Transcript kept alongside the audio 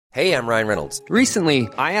Hey, I'm Ryan Reynolds. Recently,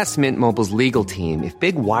 I asked Mint Mobile's legal team if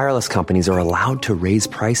big wireless companies are allowed to raise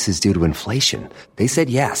prices due to inflation. They said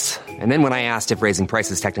yes. And then when I asked if raising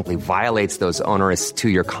prices technically violates those onerous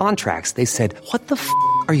two-year contracts, they said, "What the f***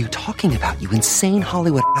 are you talking about, you insane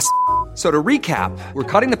Hollywood ass?" So to recap, we're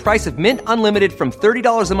cutting the price of Mint Unlimited from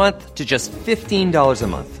 $30 a month to just $15 a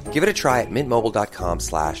month. Give it a try at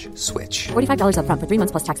mintmobile.com/switch. $45 up front for 3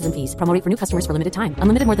 months plus taxes and fees. Promo rate for new customers for limited time.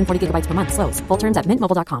 Unlimited more than 40 gigabytes per month. Slows full terms at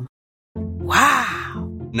mintmobile.com.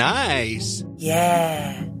 Wow. Nice.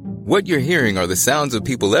 Yeah. What you're hearing are the sounds of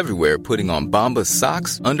people everywhere putting on Bombas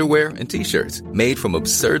socks, underwear, and T-shirts made from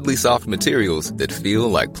absurdly soft materials that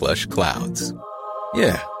feel like plush clouds.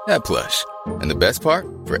 Yeah, that plush. And the best part?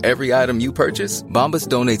 For every item you purchase, Bombas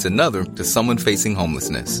donates another to someone facing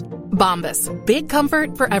homelessness. Bombas. Big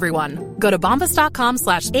comfort for everyone. Go to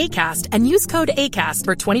bombas.com/ACAST and use code ACAST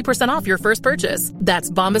for 20% off your first purchase. That's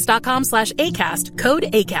bombas.com/ACAST. Code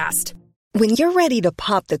ACAST. When you're ready to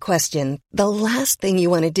pop the question, the last thing you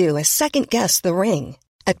want to do is second-guess the ring.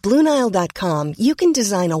 At BlueNile.com, you can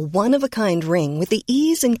design a one-of-a-kind ring with the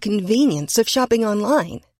ease and convenience of shopping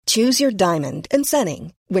online. Choose your diamond and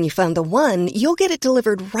setting. When you find the one, you'll get it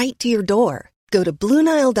delivered right to your door. Go to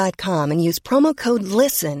BlueNile.com and use promo code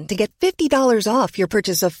LISTEN to get $50 off your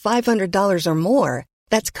purchase of $500 or more.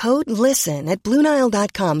 That's code LISTEN at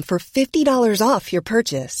BlueNile.com for $50 off your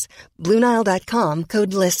purchase. BlueNile.com,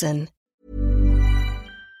 code LISTEN.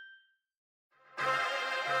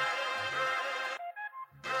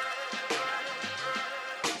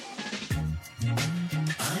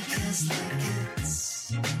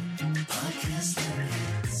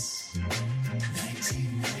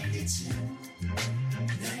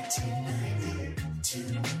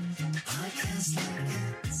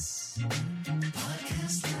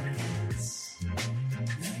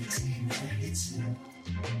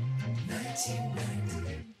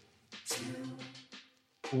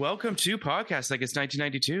 Welcome to Podcast Like It's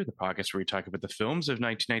 1992, the podcast where we talk about the films of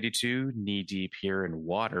 1992, knee deep here in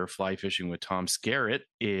water, fly fishing with Tom Skerritt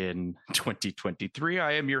in 2023.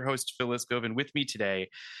 I am your host, Phil Iskov, and with me today,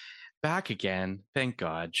 back again, thank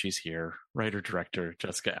God she's here, writer-director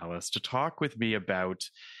Jessica Ellis, to talk with me about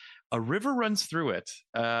A River Runs Through It,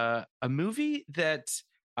 a movie that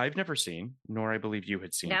I've never seen, nor I believe you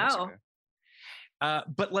had seen. No. Jessica.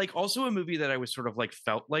 But like also a movie that I was sort of like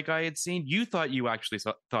felt like I had seen. You thought you actually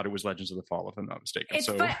thought it was Legends of the Fall, if I'm not mistaken.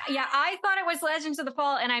 Yeah, I thought it was Legends of the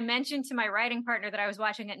Fall, and I mentioned to my writing partner that I was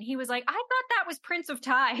watching it, and he was like, "I thought that was Prince of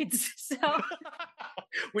Tides." So,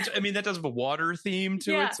 which I mean, that does have a water theme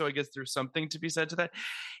to it, so I guess there's something to be said to that.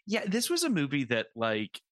 Yeah, this was a movie that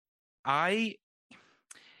like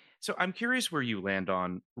So I'm curious where you land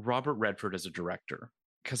on Robert Redford as a director,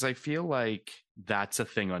 because I feel like that's a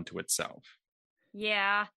thing unto itself.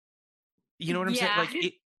 Yeah. You know what I'm saying? Like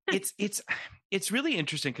it's really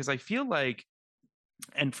interesting because I feel like,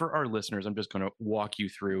 and for our listeners, I'm just going to walk you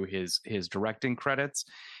through his directing credits.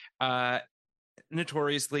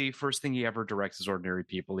 Notoriously, first thing he ever directs is Ordinary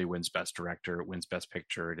People. He wins Best Director, it wins Best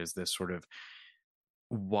Picture. It is this sort of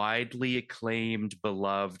widely acclaimed,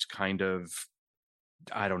 beloved kind of,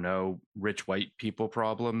 I don't know, rich white people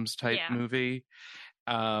problems type movie.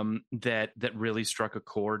 That really struck a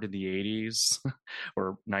chord in the 80s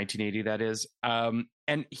or 1980, that is.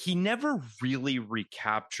 And he never really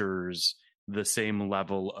recaptures the same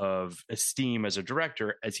level of esteem as a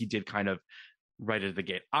director as he did kind of right at the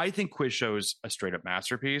gate. I think Quiz Show's a straight up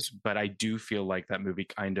masterpiece, but I do feel like that movie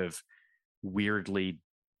kind of weirdly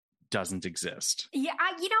doesn't exist. Yeah,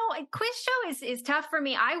 Quiz Show is tough for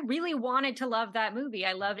me. I really wanted to love that movie.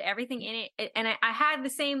 I loved everything in it, and I had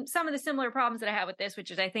some of the similar problems that I had with this,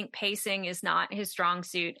 which is I think pacing is not his strong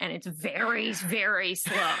suit, and it's very, very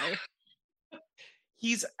slow.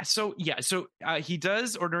 He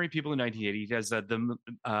does Ordinary People in 1980. He does the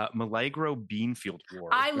Milagro Beanfield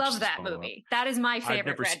War. I love that movie. That is my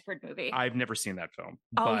favorite Redford movie. I've never seen that film.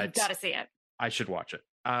 Oh, you've got to see it. I should watch it.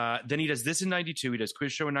 Then he does this in 92. He does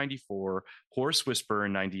Quiz Show in 94, Horse Whisperer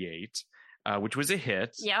in 98, which was a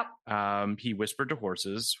hit. Yep. He whispered to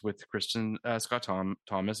horses with Kristen Scott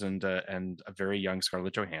Thomas and a very young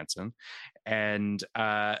Scarlett Johansson. And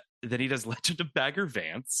then he does Legend of Bagger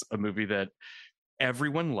Vance, a movie that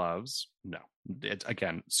everyone loves. No, it's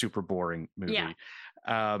again, super boring movie. Yeah.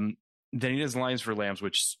 Then he does Lions for Lambs,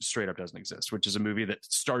 which straight up doesn't exist, which is a movie that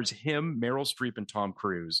stars him, Meryl Streep, and Tom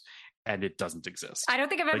Cruise. And it doesn't exist. I don't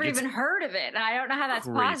think I've ever even heard of it. And I don't know how that's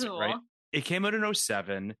crazy, possible. Right? It came out in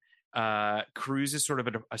 2007. Cruise is sort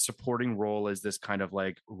of a supporting role as this kind of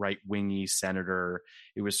like right-wingy senator.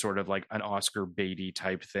 It was sort of like an Oscar Beatty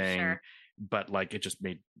type thing. Sure. But like it just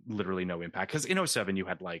made literally no impact. Because in 2007 you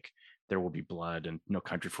had like There Will Be Blood and No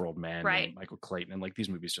Country for Old Men and Michael Clayton. And like these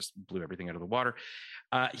movies just blew everything out of the water.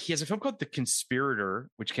 He has a film called The Conspirator,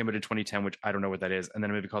 which came out in 2010, which I don't know what that is. And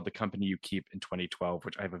then a movie called The Company You Keep in 2012,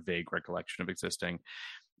 which I have a vague recollection of existing.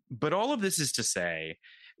 But all of this is to say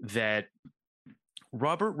that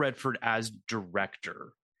Robert Redford as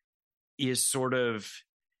director is sort of,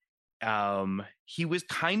 he was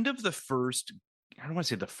kind of the first, I don't want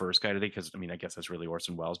to say the first guy today, because I mean, I guess that's really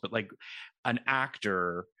Orson Welles, but like an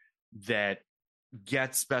actor that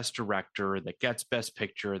gets best director, that gets best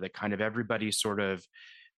picture, that kind of everybody sort of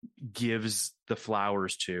gives the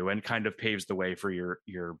flowers to and kind of paves the way for your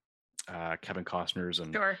Kevin Costner's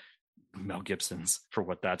and Mel Gibson's, for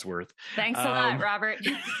what that's worth. Thanks a lot, Robert.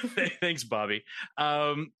 Thanks, Bobby.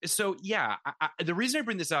 So yeah, the reason I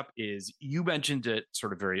bring this up is you mentioned it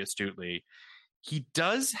sort of very astutely. He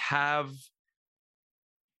does have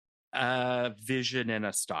a vision and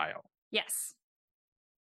a style. Yes.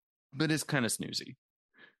 But it's kind of snoozy.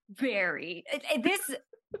 Very.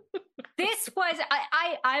 This was,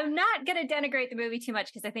 I'm not going to denigrate the movie too much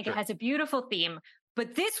because I think it has a beautiful theme,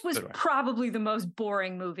 but this was probably the most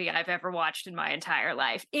boring movie I've ever watched in my entire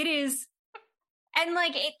life. It is, and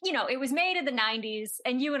like, it, you know, it was made in the 90s,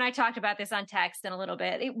 and you and I talked about this on text in a little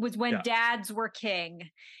bit. It was when dads were king,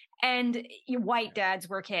 and white dads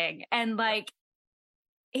were king, and like,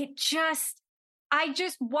 I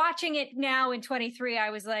just watching it now in 23, I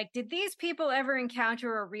was like, did these people ever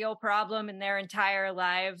encounter a real problem in their entire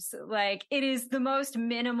lives? Like, it is the most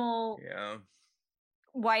minimal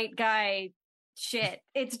white guy shit.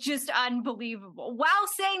 It's just unbelievable. While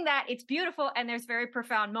saying that, it's beautiful and there's very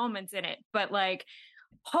profound moments in it. But like,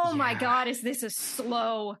 oh my God, is this a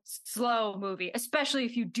slow movie? Especially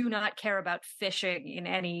if you do not care about fishing in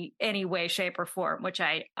any way, shape, or form, which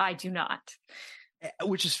I do not.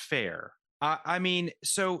 Which is fair. I mean,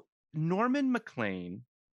 so Norman MacLean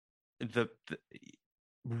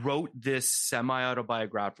wrote this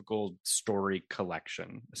semi-autobiographical story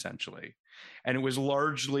collection, essentially. And it was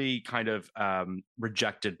largely kind of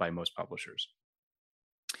rejected by most publishers.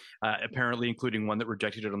 Apparently, including one that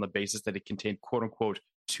rejected it on the basis that it contained, quote unquote,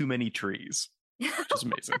 too many trees, which is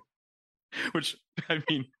amazing. Which, I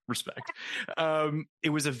mean, respect. It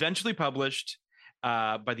was eventually published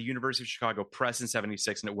by the University of Chicago Press in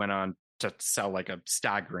 1976, and it went on to sell like a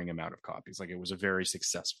staggering amount of copies. Like, it was a very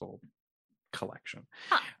successful collection.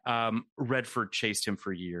 Redford chased him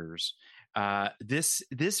for years. This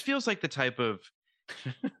feels like the type of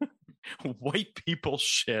white people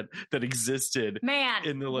shit that existed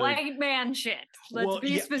in the white man shit. Let's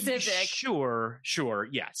be specific. Sure,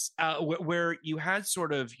 yes. Where you had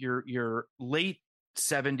sort of your late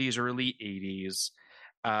 70s, early 80s.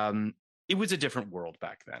 It was a different world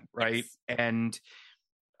back then, right? Yes. And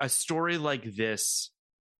a story like this,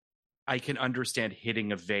 I can understand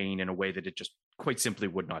hitting a vein in a way that it just quite simply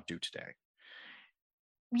would not do today.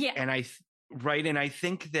 Yeah. And I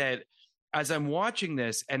think that as I'm watching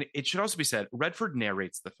this, and it should also be said, Redford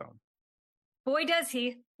narrates the film. Boy, does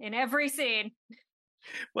he, in every scene.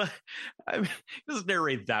 Well, I mean, he doesn't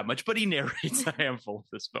narrate that much, but he narrates a handful of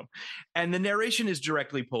this film. And the narration is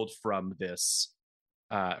directly pulled from this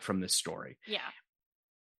story. Yeah.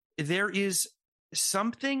 There is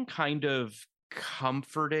something kind of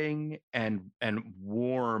comforting and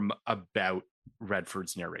warm about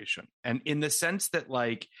Redford's narration. And in the sense that,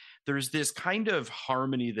 like, there's this kind of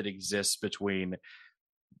harmony that exists between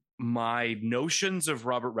my notions of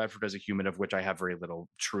Robert Redford as a human, of which I have very little,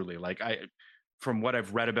 truly. Like, from what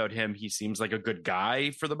I've read about him, he seems like a good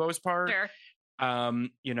guy for the most part. Sure.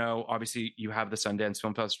 You know, obviously you have the Sundance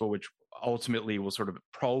Film Festival, which ultimately will sort of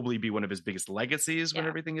probably be one of his biggest legacies when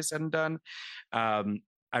everything is said and done.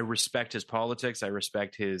 I respect his politics. I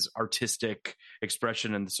respect his artistic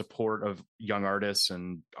expression and the support of young artists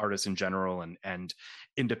and artists in general, and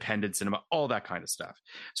independent cinema, all that kind of stuff.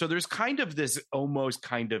 So there's kind of this almost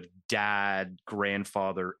kind of dad,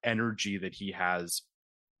 grandfather energy that he has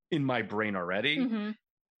in my brain already. Mm-hmm.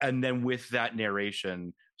 And then with that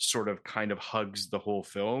narration sort of kind of hugs the whole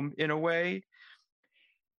film in a way.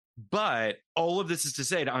 But all of this is to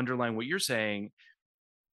say, to underline what you're saying,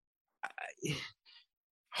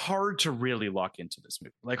 hard to really lock into this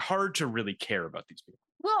movie, like hard to really care about these people.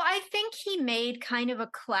 Well, I think he made kind of a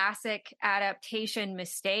classic adaptation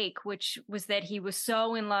mistake, which was that he was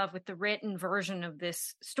so in love with the written version of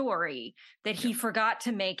this story that he forgot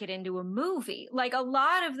to make it into a movie. Like, a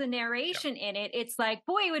lot of the narration in it, it's like,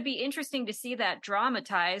 boy, it would be interesting to see that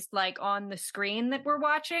dramatized, like on the screen that we're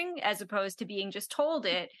watching, as opposed to being just told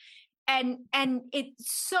it. And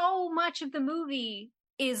so much of the movie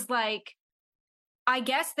is like, I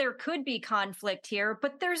guess there could be conflict here,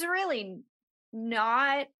 but there's really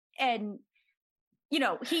not and you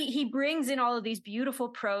know, he brings in all of these beautiful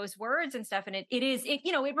prose words and stuff. And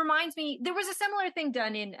it reminds me, there was a similar thing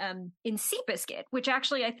done in Seabiscuit, which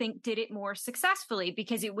actually I think did it more successfully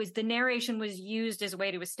because the narration was used as a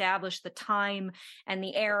way to establish the time and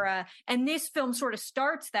the era. And this film sort of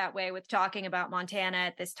starts that way with talking about Montana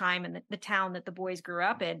at this time and the town that the boys grew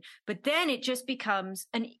up in. But then it just becomes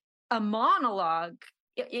a monologue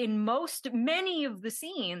in many of the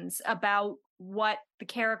scenes about what the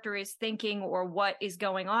character is thinking or what is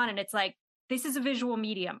going on. And it's like, this is a visual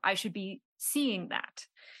medium. I should be seeing that.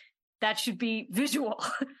 That should be visual.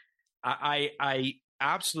 I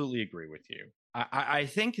absolutely agree with you. I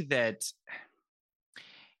think that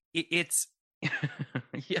it's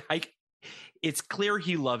it's clear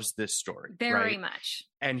he loves this story very much,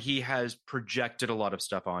 and he has projected a lot of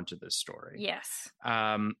stuff onto this story. Yes.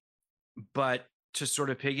 But to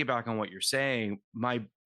sort of piggyback on what you're saying, my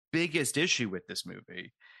biggest issue with this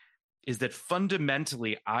movie is that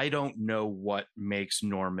fundamentally, I don't know what makes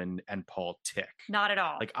Norman and Paul tick. Not at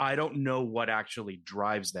all. Like, I don't know what actually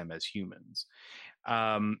drives them as humans.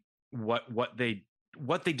 What they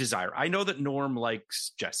desire. I know that Norm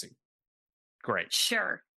likes Jessie. Great.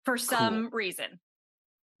 Sure. For some reason.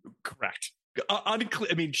 Correct. Unclear.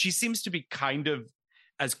 I mean, she seems to be kind of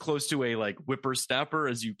as close to a like whippersnapper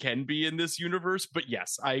as you can be in this universe. But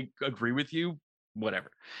yes, I agree with you.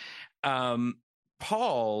 Whatever.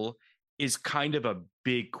 Paul is kind of a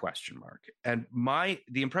big question mark. And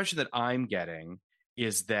the impression that I'm getting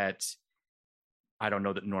is that I don't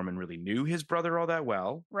know that Norman really knew his brother all that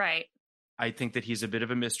well. Right. I think that he's a bit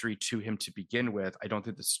of a mystery to him to begin with. I don't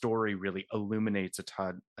think the story really illuminates a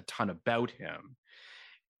ton about him.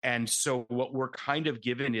 And so what we're kind of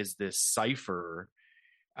given is this cipher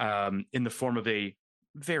in the form of a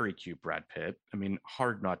very cute Brad Pitt. I mean,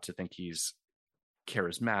 hard not to think he's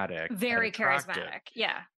charismatic. Very charismatic.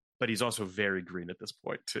 Yeah. But he's also very green at this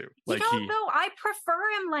point too. Like though, I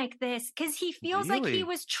prefer him like this because he feels like he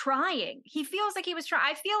was trying. He feels like he was trying.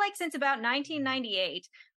 I feel like since about 1998,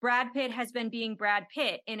 Brad Pitt has been being Brad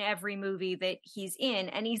Pitt in every movie that he's in,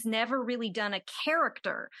 and he's never really done a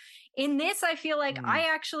character. In this, I feel like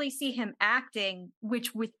I actually see him acting,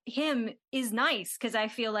 which with him is nice because I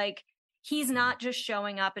feel like he's not just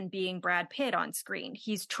showing up and being Brad Pitt on screen.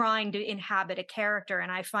 He's trying to inhabit a character,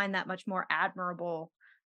 and I find that much more admirable,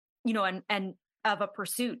 you know, and of a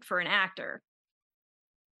pursuit for an actor.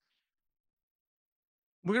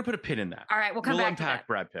 We're going to put a pin in that. All right, we'll unpack to that.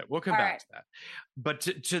 Brad Pitt. We'll come back to that. But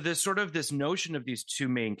to this sort of this notion of these two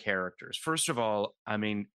main characters. First of all, I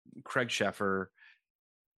mean, Craig Sheffer.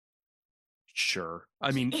 Sure.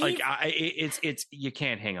 I mean, it's you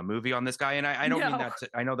can't hang a movie on this guy, and I don't mean that.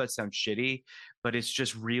 I know that sounds shitty, but it's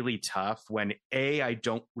just really tough when A, I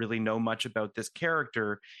don't really know much about this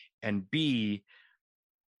character, and B,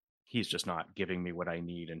 he's just not giving me what I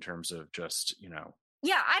need in terms of just, you know.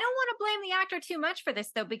 Yeah, I don't want to blame the actor too much for this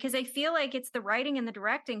though, because I feel like it's the writing and the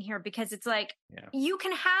directing here, because it's like you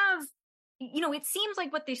can have. You know, it seems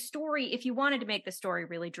like what this story, if you wanted to make the story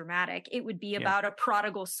really dramatic, it would be about a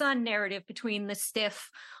prodigal son narrative between the stiff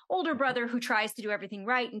older brother who tries to do everything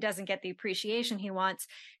right and doesn't get the appreciation he wants,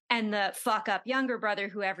 and the fuck up younger brother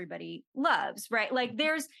who everybody loves, right? Like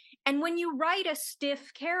and when you write a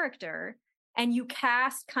stiff character and you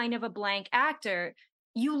cast kind of a blank actor,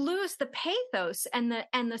 you lose the pathos and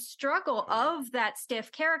the struggle of that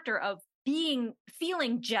stiff character of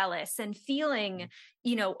feeling jealous and feeling,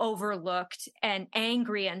 you know, overlooked and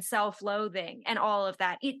angry and self-loathing and all of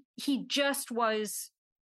that. He just was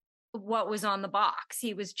what was on the box.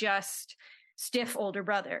 He was just stiff older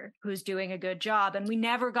brother who's doing a good job. And we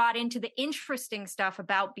never got into the interesting stuff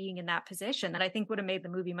about being in that position that I think would have made the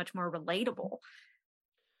movie much more relatable.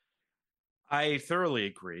 I thoroughly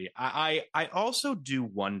agree. I also do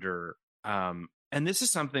wonder, and this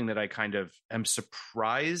is something that I kind of am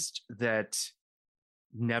surprised that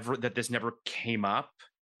this never came up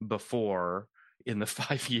before in the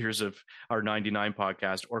 5 years of our 99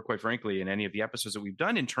 podcast, or quite frankly, in any of the episodes that we've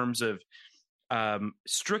done in terms of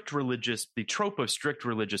the trope of strict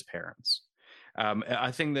religious parents.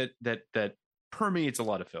 I think that permeates a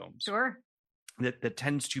lot of films. Sure. That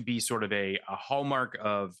tends to be sort of a hallmark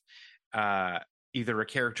of either a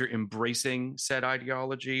character embracing said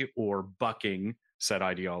ideology or bucking said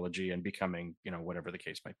ideology and becoming, you know, whatever the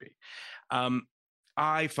case might be.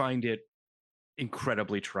 I find it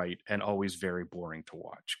incredibly trite and always very boring to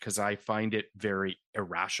watch because I find it very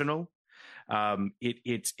irrational.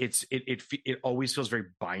 It always feels very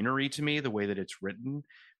binary to me, the way that it's written.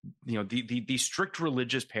 You know, the strict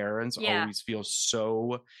religious parents always feel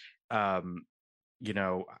so, you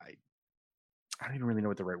know, I don't even really know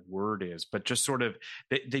what the right word is, but just sort of,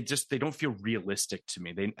 they don't feel realistic to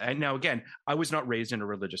me. And now again, I was not raised in a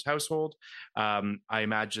religious household. I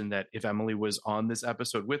imagine that if Emily was on this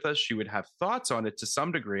episode with us, she would have thoughts on it to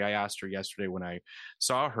some degree. I asked her yesterday when I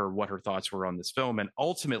saw her what her thoughts were on this film. And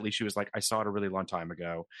ultimately she was like, I saw it a really long time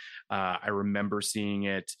ago. I remember seeing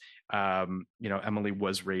it. Emily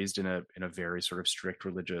was raised in a very sort of strict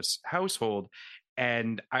religious household.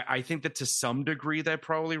 And I think that to some degree that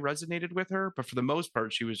probably resonated with her. But for the most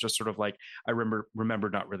part, she was just sort of like, I remember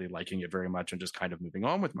not really liking it very much and just kind of moving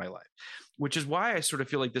on with my life, which is why I sort of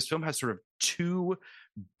feel like this film has sort of two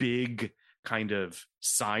big kind of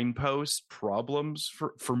signpost problems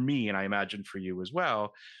for me, and I imagine for you as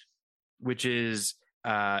well, which is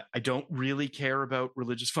I don't really care about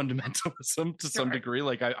religious fundamentalism to some degree.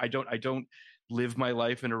 Like I don't live my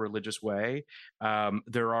life in a religious way.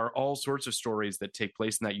 There are all sorts of stories that take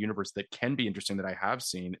place in that universe that can be interesting that I have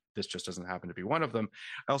seen. This just doesn't happen to be one of them.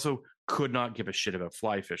 I also could not give a shit about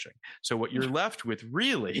fly fishing. So what you're left with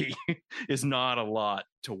really is not a lot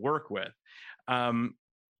to work with.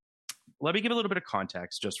 Let me give a little bit of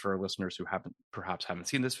context just for our listeners who perhaps haven't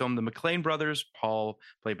seen this film. The McClane brothers, Paul,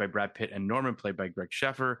 played by Brad Pitt, and Norman, played by Greg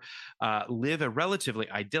Sheffer, live a relatively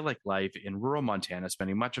idyllic life in rural Montana,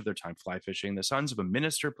 spending much of their time fly fishing. The sons of a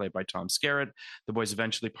minister, played by Tom Skerritt. The boys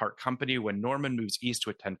eventually part company when Norman moves east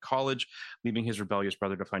to attend college, leaving his rebellious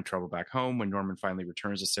brother to find trouble back home. When Norman finally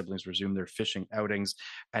returns, the siblings resume their fishing outings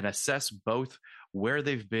and assess both where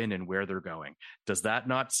they've been and where they're going. Does that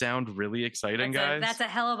not sound really exciting, guys? That's a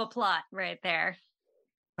hell of a plot right there.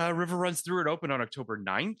 River runs through. It opened on October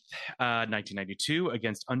 9th, 1992,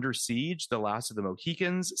 against Under Siege, The Last of the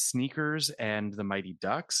Mohicans, Sneakers, and The Mighty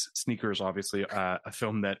Ducks. Sneakers, obviously, a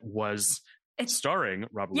film that was starring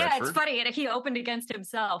Robert Redford. Yeah, it's funny. He opened against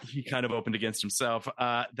himself. He kind of opened against himself.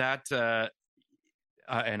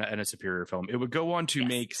 And a superior film. It would go on to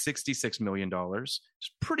make $66 million. It's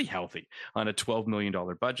pretty healthy on a $12 million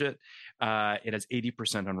budget. It has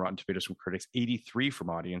 80% on Rotten Tomatoes from critics, 83% from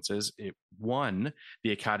audiences. It won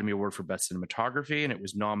the Academy Award for Best Cinematography, and it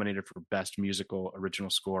was nominated for Best Musical Original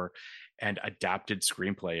Score and Adapted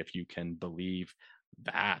Screenplay, if you can believe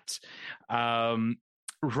that.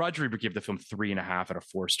 Roger Ebert gave the film 3.5 out of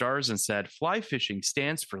 4 stars and said, "Fly fishing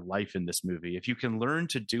stands for life in this movie. If you can learn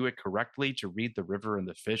to do it correctly, to read the river and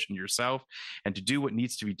the fish and yourself, and to do what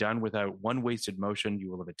needs to be done without one wasted motion,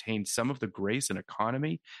 you will have attained some of the grace and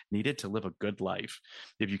economy needed to live a good life.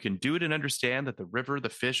 If you can do it and understand that the river, the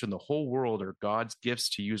fish, and the whole world are God's gifts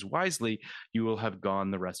to use wisely, you will have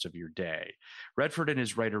gone the rest of your day." Redford and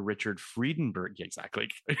his writer Richard Friedenberg,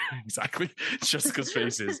 exactly. Jessica's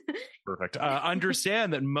face is perfect.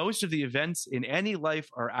 Understand that most of the events in any life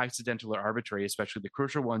are accidental or arbitrary, especially the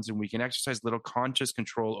crucial ones, and we can exercise little conscious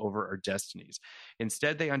control over our destinies.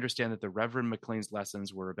 Instead, they understand that the Reverend McLean's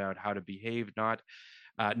lessons were about how to behave, no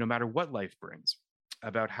matter what life brings,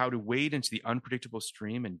 about how to wade into the unpredictable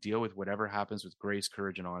stream and deal with whatever happens with grace,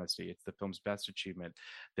 courage, and honesty. It's the film's best achievement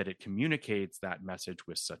that it communicates that message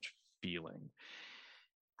with such feeling.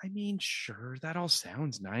 I mean, sure, that all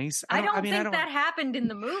sounds nice. I don't think that happened in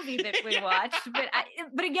the movie that we watched, but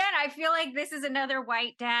again, I feel like this is another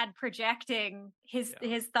white dad projecting his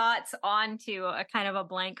thoughts onto a kind of a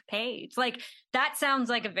blank page. Like, that sounds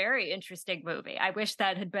like a very interesting movie. I wish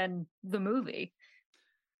that had been the movie.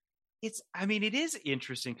 It is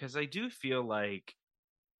interesting because I do feel like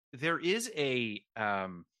there is a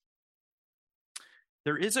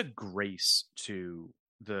grace to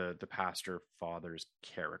the pastor father's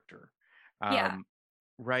character.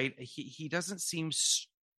 Right? He doesn't seem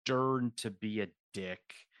stern to be a dick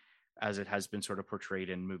as it has been sort of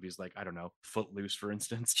portrayed in movies like, I don't know, Footloose, for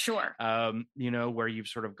instance. Sure. Where you've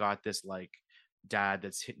sort of got this like dad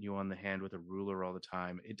that's hitting you on the hand with a ruler all the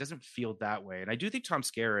time. It doesn't feel that way. And I do think Tom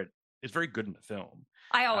Skerritt is very good in the film.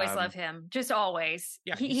 I always love him, just always.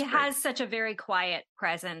 Yeah, he has such a very quiet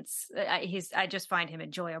presence. I just find him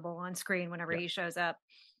enjoyable on screen whenever he shows up.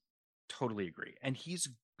 Totally agree. And he's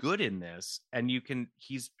good in this. And he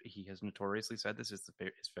has notoriously said this is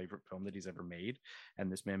his favorite film that he's ever made.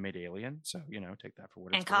 And this man made Alien. So, take that for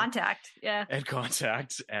what it's worth. Contact. Yeah. And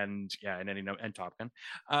Contact. And Top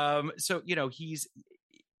Gun. So,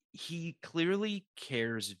 he clearly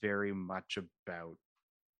cares very much about,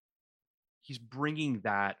 he's bringing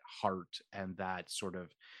that heart and that sort of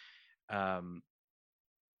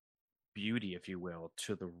beauty, if you will,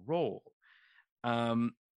 to the role.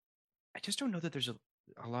 I just don't know that there's a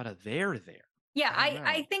lot of there. Yeah,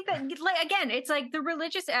 I think that, again, it's like the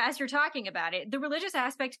religious, as you're talking about it, the religious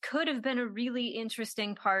aspect could have been a really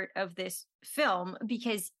interesting part of this film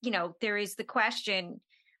because, there is the question,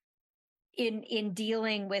 in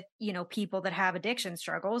dealing with, you know, people that have addiction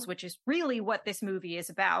struggles, which is really what this movie is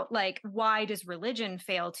about. Like, why does religion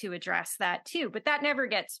fail to address that too? But that never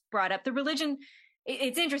gets brought up. The religion,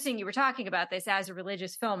 it's interesting you were talking about this as a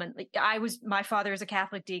religious film, and my father is a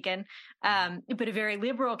Catholic deacon, but a very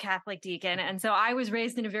liberal Catholic deacon, and so I was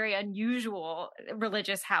raised in a very unusual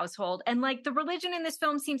religious household, and like the religion in this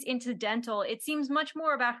film seems incidental. It seems much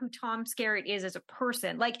more about who Tom Skerritt is as a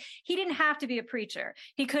person. Like, he didn't have to be a preacher.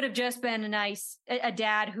 He could have just been a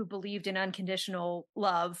dad who believed in unconditional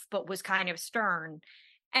love but was kind of stern.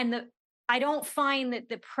 And I don't find that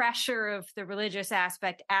the pressure of the religious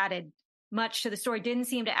aspect added much to the story. Didn't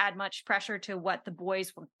seem to add much pressure to what the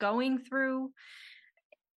boys were going through.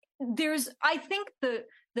 I think the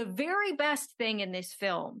very best thing in this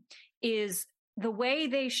film is the way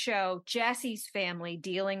they show Jesse's family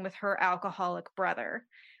dealing with her alcoholic brother.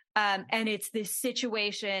 And it's this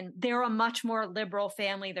situation. They're a much more liberal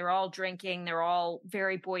family. They're all drinking. They're all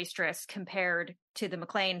very boisterous compared to the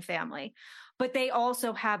McClane family. But they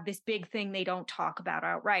also have this big thing they don't talk about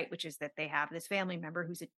outright, which is that they have this family member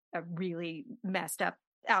who's a really messed up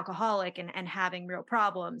alcoholic and having real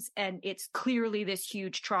problems. And it's clearly this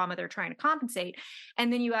huge trauma they're trying to compensate.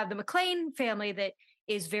 And then you have the McClane family that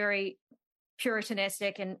is very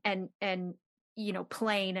puritanistic and you know,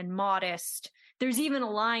 plain and modest. There's even a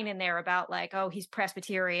line in there about like, oh, he's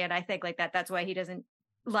Presbyterian. I think like that's why he doesn't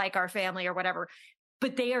like our family or whatever.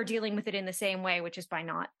 But they are dealing with it in the same way, which is by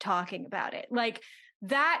not talking about it. Like,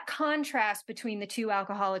 that contrast between the two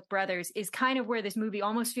alcoholic brothers is kind of where this movie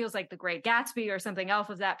almost feels like The Great Gatsby or something else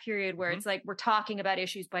of that period, where it's like, we're talking about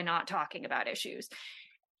issues by not talking about issues.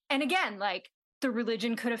 And again, like, the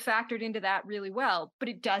religion could have factored into that really well, but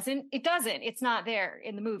it doesn't. It's not there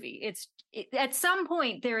in the movie. At some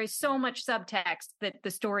point, there is so much subtext that the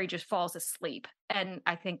story just falls asleep. And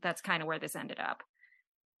I think that's kind of where this ended up.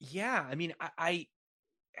 Yeah. I mean, I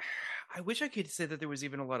wish I could say that there was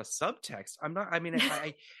even a lot of subtext.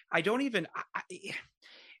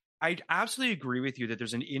 I absolutely agree with you that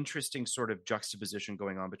there's an interesting sort of juxtaposition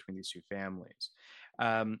going on between these two families.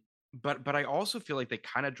 But I also feel like they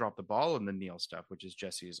kind of dropped the ball in the Neil stuff, which is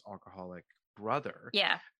Jesse's alcoholic brother.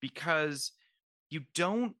 Yeah. Because you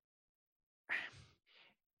don't,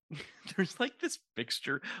 there's like this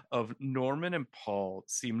mixture of Norman and Paul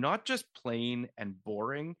seem not just plain and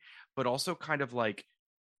boring, but also kind of like,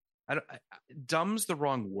 dumb's the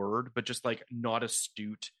wrong word, but just like not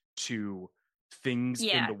astute to things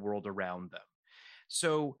in the world around them.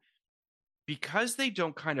 So because they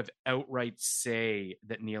don't kind of outright say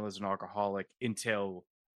that Neil is an alcoholic until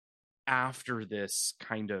after this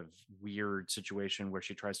kind of weird situation where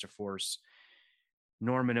she tries to force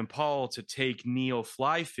Norman and Paul to take Neil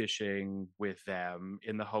fly fishing with them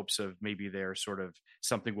in the hopes of maybe their sort of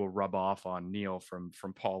something will rub off on Neil from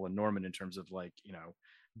Paul and Norman in terms of like, you know,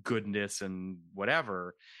 goodness and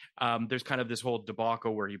whatever. There's kind of this whole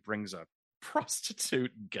debacle where he brings a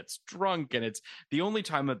prostitute and gets drunk, and it's the only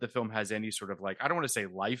time that the film has any sort of like, I don't want to say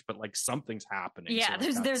life, but like something's happening. Yeah,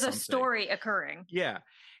 so there's a story occurring. Yeah.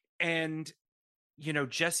 And you know,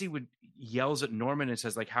 Jesse yells at Norman and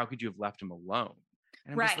says like, how could you have left him alone?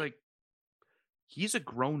 And I'm just like, he's a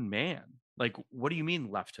grown man. Like, what do you mean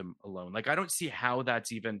left him alone? Like, I don't see how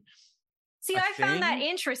that's even. See, I found that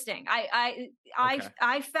interesting.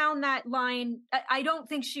 I found that line. I don't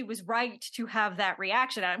think she was right to have that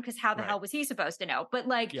reaction at him, because how the hell was he supposed to know? But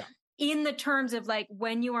like, in the terms of like,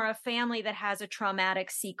 when you are a family that has a traumatic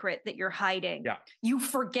secret that you're hiding, you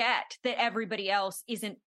forget that everybody else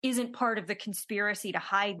isn't part of the conspiracy to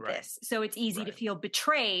hide this. So it's easy to feel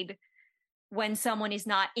betrayed when someone is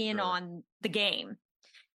not in on the game.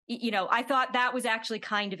 You know, I thought that was actually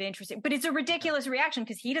kind of interesting, but it's a ridiculous reaction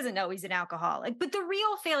because he doesn't know he's an alcoholic. But the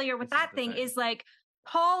real failure with that thing is like,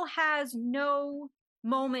 Paul has no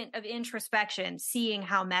moment of introspection seeing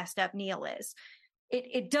how messed up Neil is.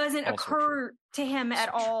 It doesn't occur to him at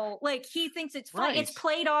all. Like, he thinks it's funny. It's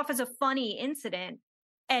played off as a funny incident.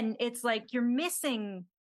 And it's like, you're missing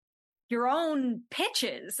your own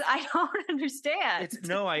pitches. I don't understand.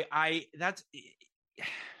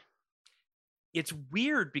 It's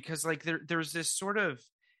weird because like there's this sort of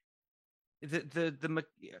the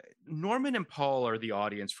Norman and Paul are the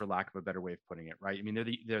audience, for lack of a better way of putting it, right? I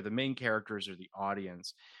mean, they're the main characters, or the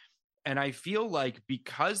audience, and I feel like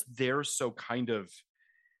because they're so kind of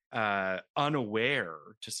unaware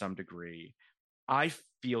to some degree, I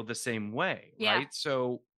feel the same way, right?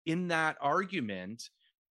 So in that argument,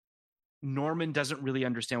 Norman doesn't really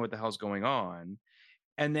understand what the hell's going on.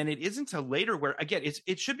 And then it isn't until later where, again,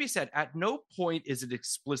 it should be said, at no point is it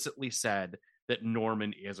explicitly said that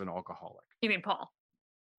Norman is an alcoholic. You mean Paul?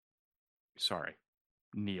 Sorry,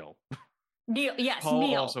 Neil. Neil, yes, Paul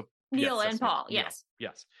Neil. also, Neil yes, and yes, Paul, Neil, yes.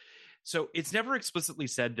 yes. So it's never explicitly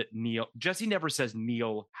said that Jesse never says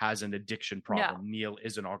Neil has an addiction problem. No. Neil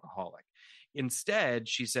is an alcoholic. Instead,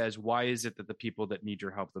 she says, why is it that the people that need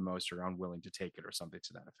your help the most are unwilling to take it, or something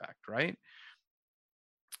to that effect, right?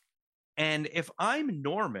 And if I'm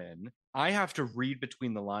Norman, I have to read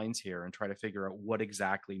between the lines here and try to figure out what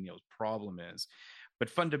exactly Neil's problem is. But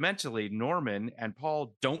fundamentally, Norman and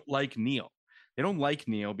Paul don't like Neil. They don't like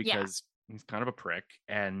Neil because he's kind of a prick,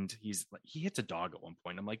 and he hits a dog at one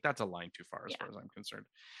point. I'm like, that's a line too far as far as I'm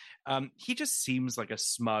concerned. He just seems like a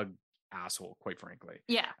smug asshole, quite frankly.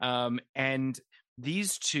 Yeah. And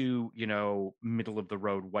these two, middle of the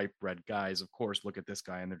road white bread guys, of course, look at this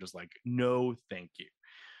guy and they're just like, no, thank you.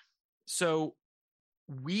 So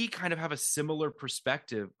we kind of have a similar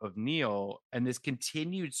perspective of Neil, and this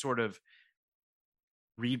continued sort of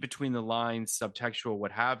read between the lines, subtextual,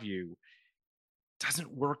 what have you,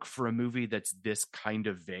 doesn't work for a movie that's this kind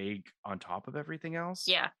of vague on top of everything else.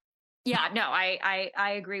 Yeah. No, I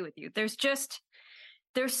agree with you. There's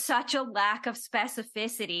such a lack of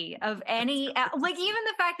specificity of any, like, even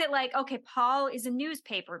the fact that, like, okay, Paul is a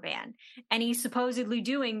newspaper man and he's supposedly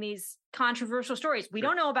doing these controversial stories. We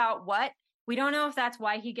don't know about what. We don't know if that's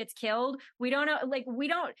why he gets killed. We don't know. Like, we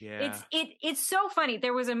don't. Yeah. It's so funny.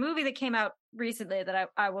 There was a movie that came out recently that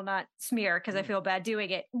I will not smear because I feel bad doing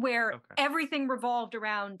it, where everything revolved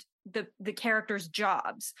around the characters'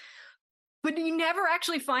 jobs. But you never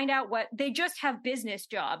actually find out what they just have business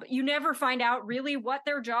job. You never find out really what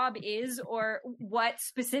their job is, or what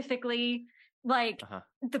specifically, like,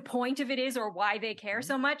 the point of it is, or why they care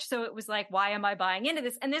so much. So it was like, why am I buying into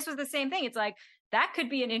this? And this was the same thing. It's like, that could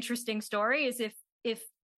be an interesting story, is if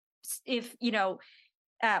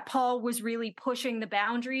Paul was really pushing the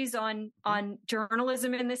boundaries on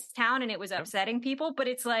journalism in this town, and it was upsetting people. But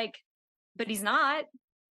it's like, but he's not.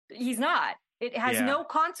 It has no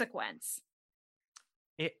consequence.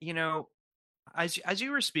 As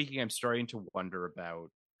you were speaking, I'm starting to wonder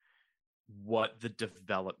about what the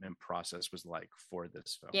development process was like for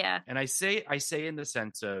this film. Yeah. And I say in the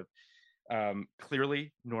sense of,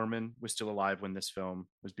 clearly Norman was still alive when this film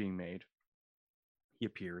was being made. He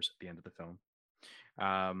appears at the end of the film.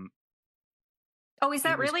 Is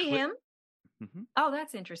that really him? Mm-hmm. Oh,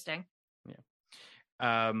 that's interesting.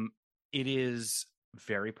 Yeah. It is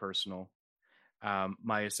very personal.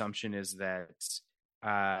 My assumption is that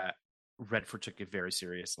Redford took it very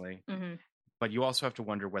seriously, but you also have to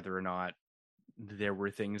wonder whether or not there were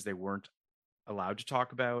things they weren't allowed to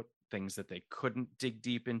talk about, things that they couldn't dig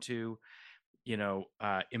deep into,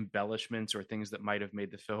 embellishments or things that might have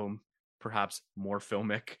made the film perhaps more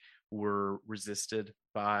filmic were resisted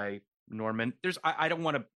by Norman. I don't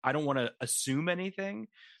want to assume anything,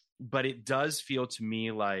 but it does feel to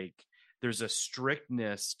me like there's a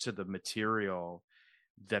strictness to the material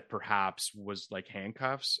that perhaps was like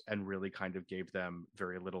handcuffs and really kind of gave them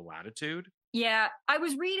very little latitude. Yeah. I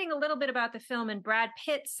was reading a little bit about the film, and Brad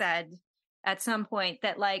Pitt said at some point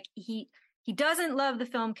that, like, he doesn't love the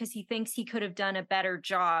film because he thinks he could have done a better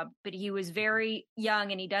job, but he was very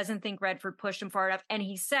young and he doesn't think Redford pushed him far enough. And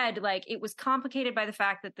he said, like, it was complicated by the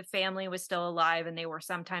fact that the family was still alive and they were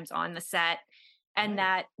sometimes on the set, and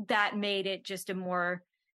that made it just a more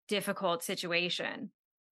difficult situation.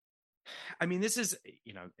 I mean, this is,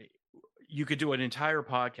 you could do an entire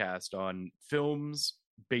podcast on films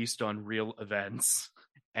based on real events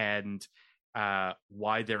and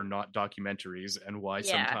why they're not documentaries, and why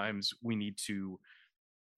sometimes we need to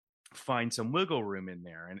find some wiggle room in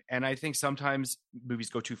there. And I think sometimes movies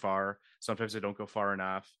go too far. Sometimes they don't go far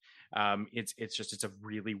enough. It's a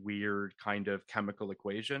really weird kind of chemical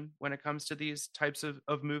equation when it comes to these types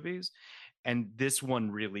of movies. And this one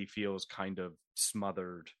really feels kind of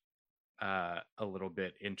smothered a little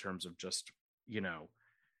bit in terms of just,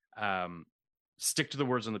 stick to the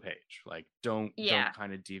words on the page. Like, don't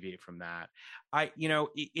kind of deviate from that.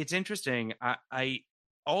 It's interesting. I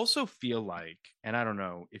also feel like, and I don't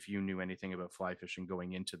know if you knew anything about fly fishing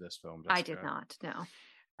going into this film, Jessica. I did not, no.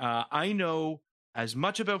 I know as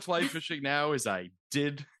much about fly fishing now as I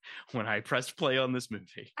did when I pressed play on this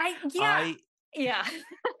movie.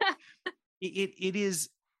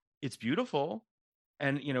 It's beautiful.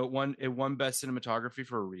 And, it won best cinematography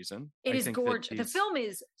for a reason. It is gorgeous. The film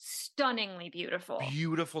is stunningly beautiful.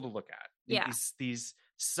 Beautiful to look at. Yeah. These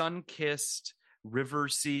sun-kissed river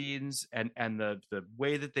scenes and the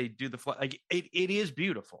way that they do the fly, like, it is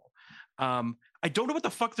beautiful. I don't know what the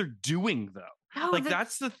fuck they're doing, though.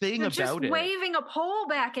 That's the thing about just it. Waving a pole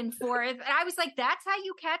back and forth. I was like, that's how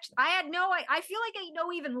you catch. I feel like I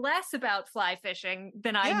know even less about fly fishing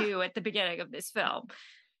than I knew at the beginning of this film.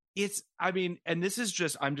 And this is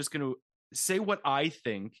just, I'm just going to say what I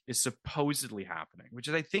think is supposedly happening, which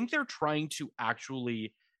is I think they're trying to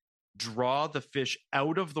actually draw the fish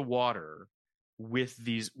out of the water with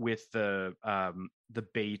the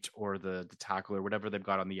bait or the tackle or whatever they've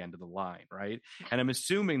got on the end of the line, right? And I'm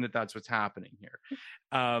assuming that that's what's happening here,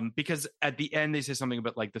 because at the end they say something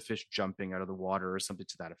about like the fish jumping out of the water or something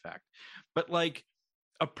to that effect. But like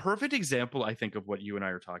a perfect example, I think, of what you and I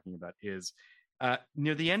are talking about is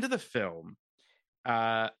near the end of the film.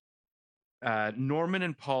 Norman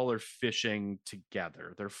and Paul are fishing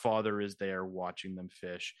together. Their father is there watching them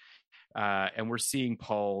fish, and we're seeing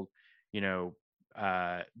Paul,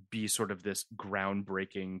 be sort of this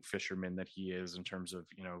groundbreaking fisherman that he is in terms of,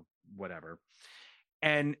 whatever.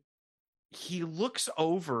 And he looks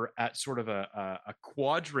over at sort of a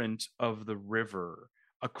quadrant of the river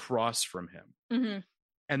across from him. Mm-hmm.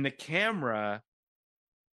 And the camera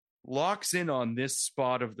locks in on this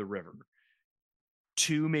spot of the river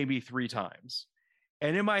 2, maybe 3 times.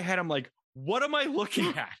 And in my head, I'm like, what am I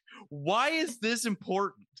looking at? Why is this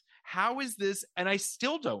important? How is this? And I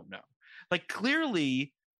still don't know. Like,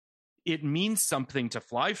 clearly it means something to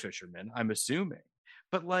fly fishermen, I'm assuming.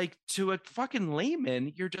 But like to a fucking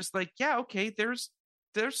layman, you're just like, yeah, okay, there's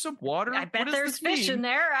some water. I bet there's fish in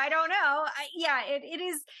there. I don't know.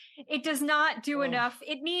 It does not do enough.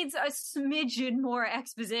 It needs a smidgen more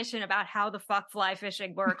exposition about how the fuck fly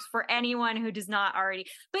fishing works for anyone who does not already.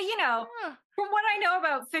 But from what I know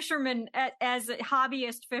about fishermen as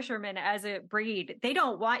hobbyist fishermen as a breed, they're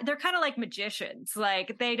kind of like magicians.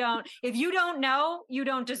 Like if you don't know, you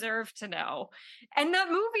don't deserve to know. And the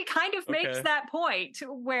movie kind of makes that point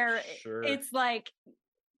where it's like,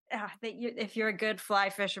 if you're a good fly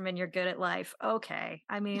fisherman, you're good at life. Okay.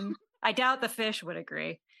 I mean, I doubt the fish would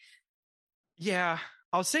agree. Yeah.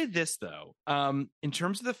 I'll say this, though. In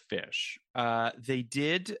terms of the fish, they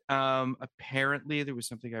did, apparently, there was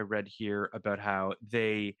something I read here about how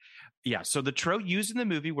so the trout used in the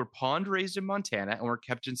movie were pond raised in Montana and were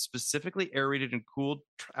kept in specifically aerated and cooled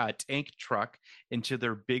tank truck into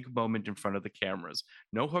their big moment in front of the cameras.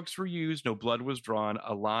 No hooks were used, no blood was drawn.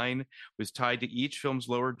 A line was tied to each film's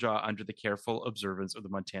lower jaw under the careful observance of the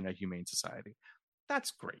Montana Humane Society.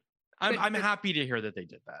 That's great. I'm happy to hear that they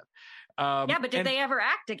did that. But did they ever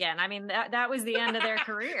act again? I mean, that was the end of their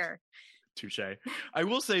career. Touche. I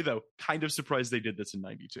will say, though, kind of surprised they did this in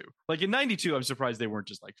 92. Like in 92, I'm surprised they weren't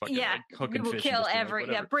just like fucking like hooking fish. Kill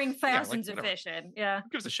bring thousands of fish in. Yeah. Who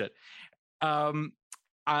gives a shit?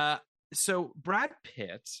 So Brad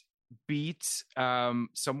Pitt beat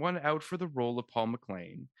someone out for the role of Paul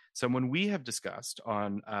McLean, someone we have discussed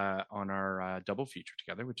on our double feature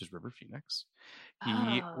together, which is River Phoenix.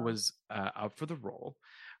 He was out for the role.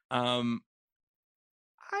 I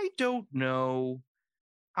don't know.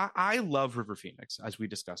 I love River Phoenix, as we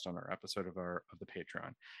discussed on our episode of the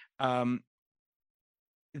Patreon.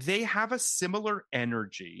 They have a similar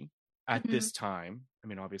energy at this time. I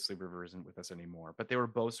mean, obviously River isn't with us anymore, but they were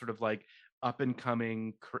both sort of like up and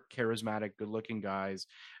coming, charismatic, good looking guys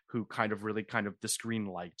who the screen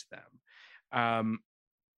liked them.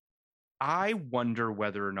 I wonder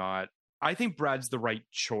whether or not, I think Brad's the right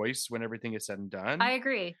choice when everything is said and done. I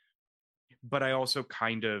agree. But I also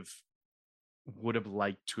kind of would have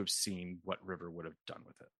liked to have seen what River would have done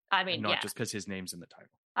with it. I mean, not just because his name's in the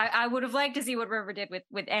title. I would have liked to see what River did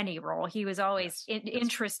with any role. He was always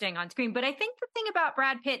interesting on screen. But I think the thing about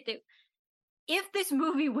Brad Pitt, that if this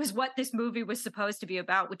movie was what this movie was supposed to be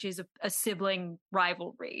about, which is a sibling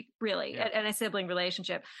rivalry, really, and a sibling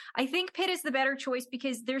relationship, I think Pitt is the better choice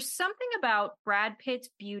because there's something about Brad Pitt's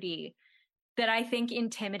beauty that I think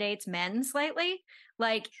intimidates men slightly.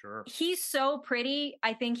 Like, he's so pretty,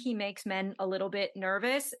 I think he makes men a little bit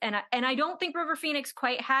nervous. And I don't think River Phoenix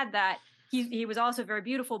quite had that. He was also very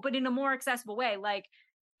beautiful, but in a more accessible way. Like,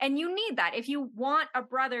 and you need that. If you want a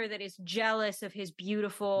brother that is jealous of his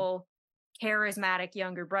beautiful, charismatic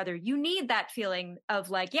younger brother, you need that feeling of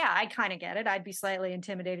like, yeah, I kind of get it. I'd be slightly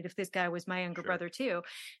intimidated if this guy was my younger brother too.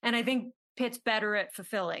 And I think Pitt's better at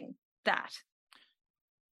fulfilling that.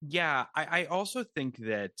 Yeah, I also think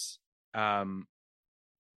that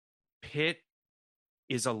Pitt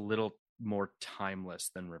is a little more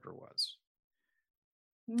timeless than River was.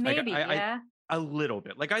 Maybe, a little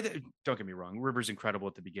bit. Like, don't get me wrong, River's incredible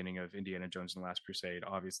at the beginning of Indiana Jones and the Last Crusade,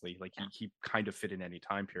 obviously. Like, he kind of fit in any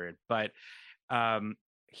time period. But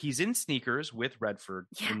he's in Sneakers with Redford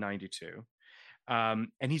in 92. And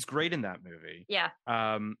he's great in that movie. Yeah.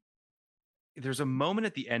 There's a moment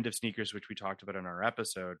at the end of Sneakers, which we talked about in our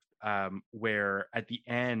episode, where at the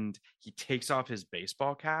end he takes off his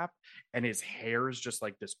baseball cap and his hair is just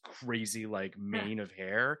like this crazy like mane of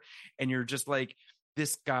hair. And you're just like,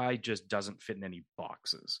 this guy just doesn't fit in any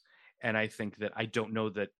boxes. And I think that I don't know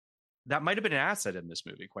that might have been an asset in this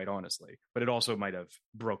movie, quite honestly, but it also might have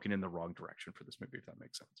broken in the wrong direction for this movie, if that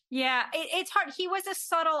makes sense. Yeah, it's hard. He was a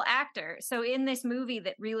subtle actor. So in this movie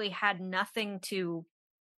that really had nothing to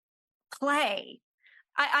play,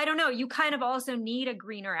 I don't know. You kind of also need a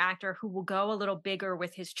greener actor who will go a little bigger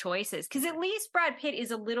with his choices. Because at least Brad Pitt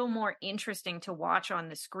is a little more interesting to watch on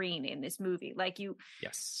the screen in this movie. Like you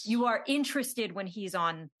are interested when he's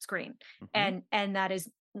on screen. And that is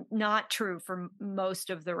not true for most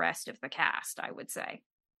of the rest of the cast, I would say.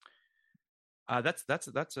 I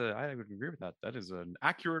would agree with that. That is an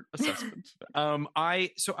accurate assessment.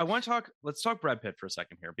 Let's talk Brad Pitt for a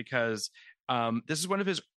second here, because this is one of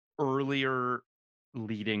his earlier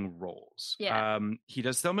leading roles. He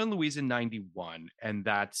does Thelma and Louise in 91, and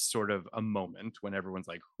that's sort of a moment when everyone's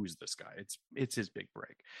like, who's this guy? It's his big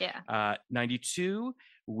break. 92,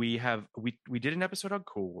 we did an episode on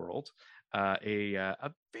Cool World,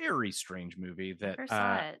 a very strange movie that Never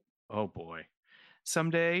saw it. Oh boy,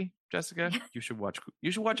 someday, Jessica, you should watch.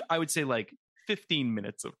 I would say like 15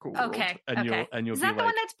 minutes of Cool World. And you'll is that the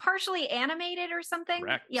one that's partially animated or something?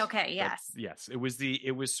 Correct. Yeah, okay, yes. Yes. It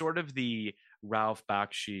was sort of the Ralph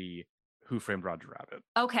Bakshi Who Framed Roger Rabbit.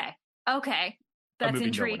 Okay. That's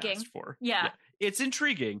intriguing. No one asked for. Yeah. It's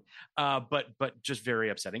intriguing, but just very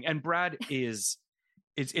upsetting. And Brad is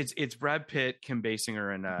it's Brad Pitt, Kim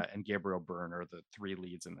Basinger, and Gabriel Byrne are the three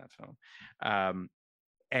leads in that film.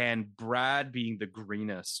 And Brad, being the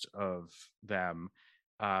greenest of them,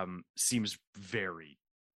 seems very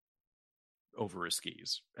over his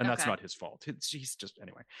skis, and that's not his fault. He's just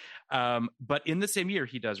anyway. But in the same year,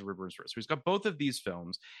 he does River Rose. So he's got both of these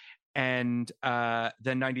films, and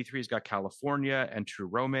then 93 he's got California and True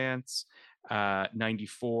Romance.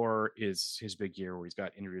 94 is his big year where he's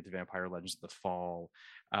got Interview with the Vampire, Legends of the Fall,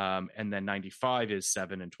 and then 95 is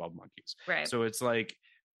 7 and 12 Monkeys. Right. So it's like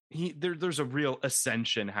there's a real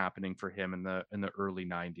ascension happening for him in the early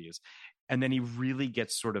 90s, and then he really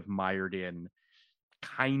gets sort of mired in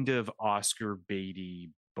kind of Oscar baity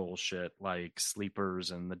bullshit like Sleepers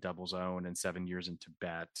and The Devil's Own and 7 Years in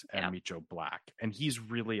Tibet and Meet Joe Black, and he's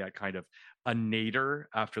really a kind of a nadir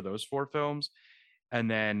after those four films. And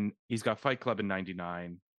then he's got Fight Club in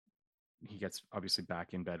 99. He gets obviously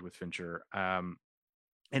back in bed with Fincher. And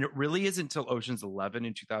it really isn't until Ocean's 11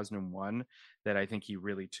 in 2001 that I think he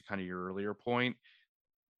really, to kind of your earlier point,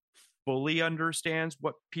 fully understands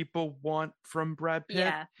what people want from Brad Pitt.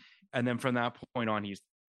 Yeah. And then from that point on, he's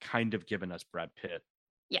kind of given us Brad Pitt.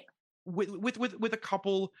 Yeah. With a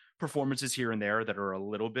couple performances here and there that are a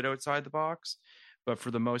little bit outside the box. But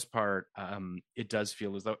for the most part, it does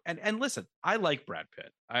feel as though, and listen, I like Brad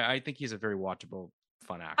Pitt. I think he's a very watchable,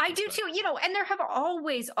 fun actor. I do too, and there have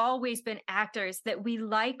always been actors that we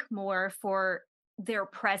like more for their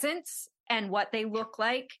presence and what they look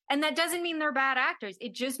like. And that doesn't mean they're bad actors.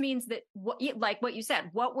 It just means that, like what you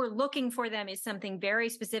said, what we're looking for them is something very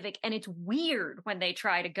specific. And it's weird when they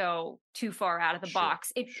try to go too far out of the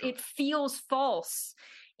box. It feels false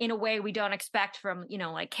in a way we don't expect from,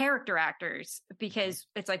 like character actors, because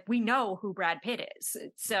it's like, we know who Brad Pitt is.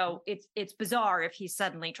 So it's bizarre if he's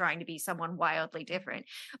suddenly trying to be someone wildly different.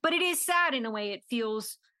 But it is sad in a way. It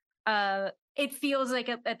feels like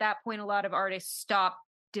at that point, a lot of artists stop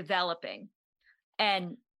developing,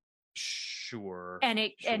 and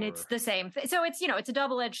it's the same thing. So it's a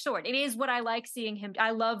double-edged sword. It is what I like seeing him. I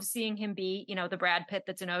love seeing him be, the Brad Pitt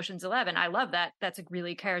that's in Ocean's 11. I love that. That's a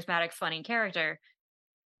really charismatic, funny character.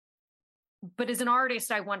 But as an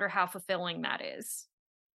artist, I wonder how fulfilling that is.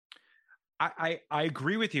 I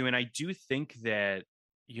agree with you. And I do think that,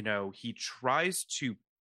 he tries to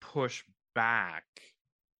push back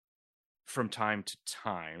from time to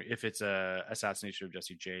time. If it's a assassination of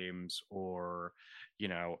Jesse James or,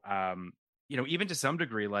 even to some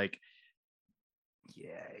degree, like,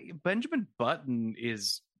 Benjamin Button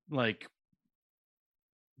is like,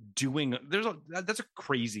 that's a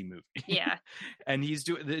crazy movie. Yeah. And he's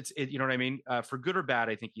doing it, you know what I mean? For good or bad,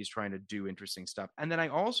 I think he's trying to do interesting stuff. And then I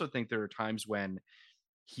also think there are times when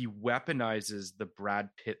he weaponizes the Brad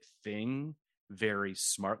Pitt thing very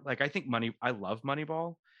smart. Like, I think I love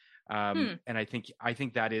Moneyball. And I think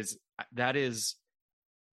that is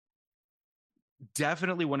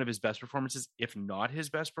definitely one of his best performances, if not his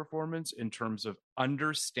best performance, in terms of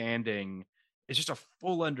understanding. It's just a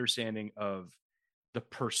full understanding of the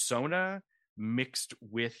persona mixed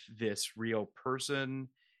with this real person.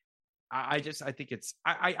 I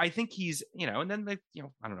think he's, and then I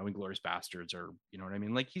don't know, Inglourious Bastards, or, you know what I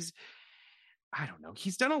mean? Like he's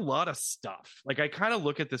done a lot of stuff. Like I kind of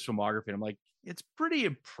look at this filmography and I'm like, it's pretty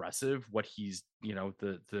impressive what he's,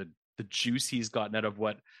 the juice he's gotten out of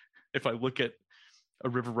what, if I look at a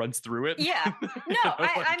river runs through it. Yeah. No,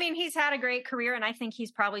 I mean, he's had a great career, and I think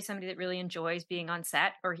he's probably somebody that really enjoys being on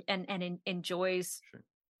set and enjoys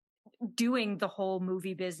doing the whole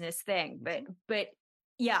movie business thing. But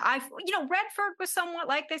yeah, Redford was somewhat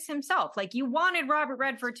like this himself. Like, you wanted Robert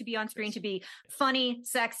Redford to be on screen to be funny,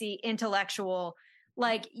 sexy, intellectual.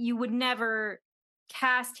 Like, you would never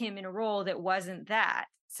cast him in a role that wasn't that.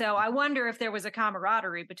 So I wonder if there was a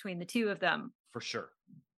camaraderie between the two of them. For sure.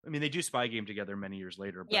 I mean, they do Spy Game together many years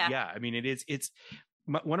later, but yeah I mean, it's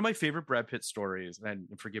one of my favorite Brad Pitt stories, and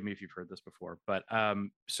forgive me if you've heard this before, but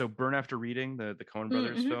so Burn After Reading, the Coen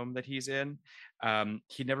Brothers film that he's in,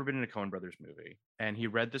 he'd never been in a Coen Brothers movie, and he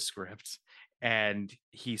read the script, and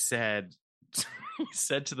he said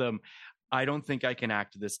to them, "I don't think I can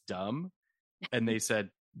act this dumb," and they said,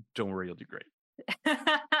 "Don't worry, you'll do great."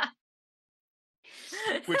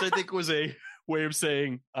 Which I think was a way of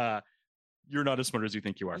saying, you're not as smart as you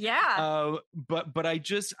think you are. Yeah. But I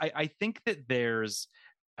think that there's,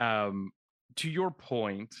 to your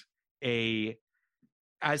point,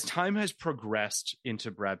 as time has progressed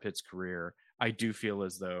into Brad Pitt's career, I do feel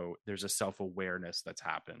as though there's a self-awareness that's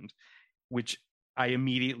happened, which I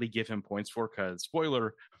immediately give him points for, because,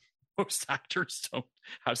 spoiler, most actors don't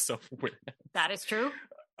have self-awareness. That is true.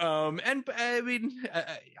 And I mean,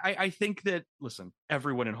 I think that, listen,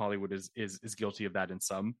 everyone in Hollywood is guilty of that in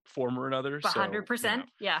some form or another. 100%.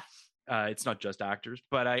 Yeah. It's not just actors,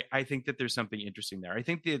 but I think that there's something interesting there. I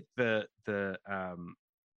think that the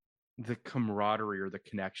camaraderie or the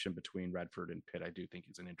connection between Redford and Pitt, I do think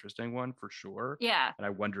is an interesting one for sure. Yeah. And I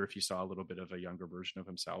wonder if you saw a little bit of a younger version of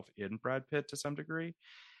himself in Brad Pitt to some degree.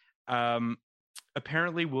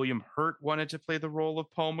 Apparently William Hurt wanted to play the role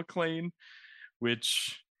of Paul McLean,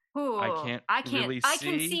 which I can't really see. I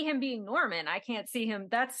can see him being Norman. I can't see him.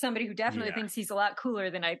 That's somebody who definitely thinks he's a lot cooler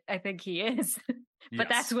than I think he is. But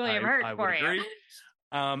that's William Hurt for you.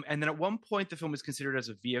 And then at one point, the film was considered as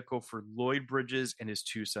a vehicle for Lloyd Bridges and his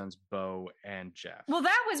two sons, Beau and Jeff. Well,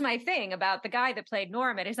 that was my thing about the guy that played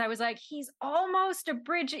Norman, is I was like, he's almost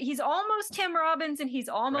Tim Robbins, and he's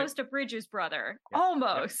almost a Bridges brother. Yeah.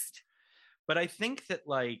 Almost. Yeah. But I think that,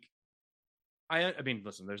 like, I mean,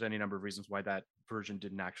 listen, there's any number of reasons why that version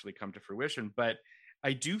didn't actually come to fruition, but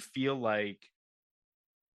I do feel like,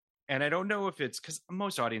 and I don't know if it's because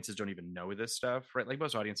most audiences don't even know this stuff, right? Like,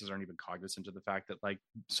 most audiences aren't even cognizant of the fact that, like,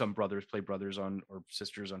 some brothers play brothers on, or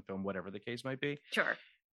sisters on film, whatever the case might be. Sure.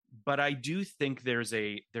 But I do think there's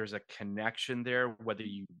a connection there, whether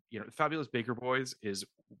Fabulous Baker Boys is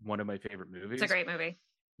one of my favorite movies. It's a great movie.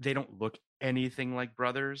 They don't look anything like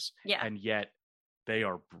brothers. Yeah. And yet they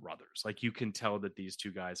are brothers. Like, you can tell that these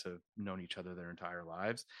two guys have known each other their entire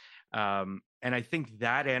lives. And I think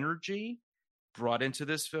that energy brought into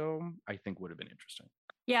this film, I think, would have been interesting.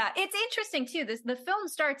 Yeah, it's interesting too. The film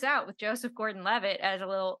starts out with Joseph Gordon-Levitt as a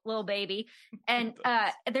little baby, and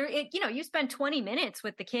you spend 20 minutes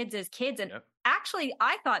with the kids as kids, and actually,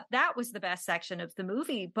 I thought that was the best section of the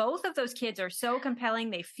movie. Both of those kids are so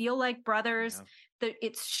compelling; they feel like brothers.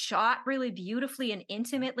 It's shot really beautifully and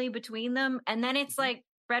intimately between them, and then it's like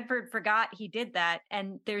Redford forgot he did that,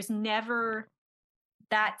 and there's never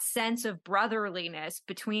that sense of brotherliness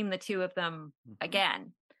between the two of them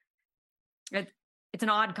again. It's an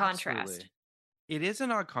odd contrast. Absolutely. It is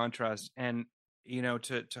an odd contrast. And,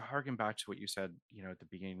 to harken back to what you said, at the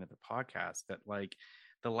beginning of the podcast, that, like,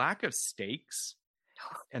 the lack of stakes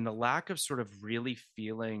and the lack of sort of really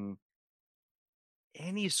feeling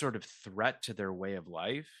any sort of threat to their way of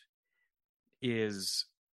life is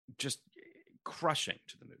just crushing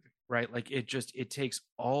to the movie, right? Like, it takes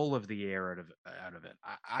all of the air out of it.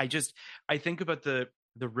 I think about the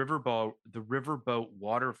riverboat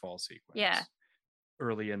waterfall sequence. Yeah.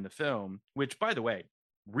 Early in the film, which, by the way,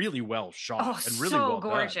 really well shot and really so well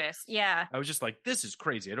gorgeous done. Yeah, I was just like, this is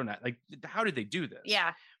crazy. I don't know, like, how did they do this?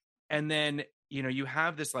 Yeah. And then you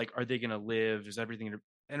have this, like, are they gonna live? Is everything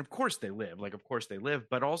and of course they live,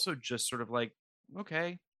 but also just sort of like,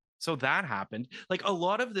 okay, so that happened. Like, a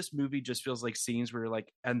lot of this movie just feels like scenes where you're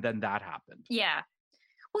like, and then that happened. Yeah.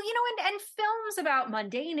 Well, and films about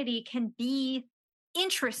mundanity can be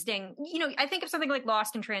interesting. I think of something like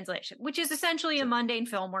Lost in Translation, which is essentially a mundane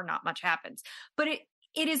film where not much happens. But it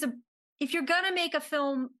is if you're gonna make a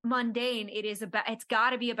film mundane, it's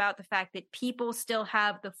got to be about the fact that people still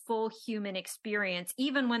have the full human experience,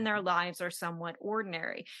 even when their lives are somewhat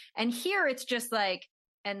ordinary. And here it's just like,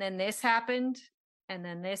 and then this happened, and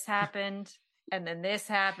then this happened, and then this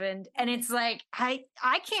happened, and it's like, I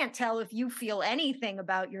can't tell if you feel anything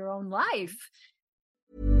about your own life.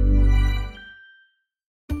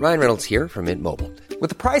 Ryan Reynolds here from Mint Mobile. With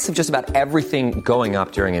the price of just about everything going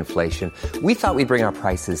up during inflation, we thought we'd bring our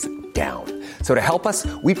prices down. So to help us,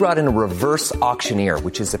 we brought in a reverse auctioneer,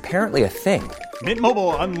 which is apparently a thing. Mint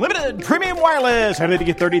Mobile Unlimited Premium Wireless. How to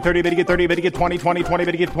get 30, 30, bit to get 30, bit to get 20, 20, 20,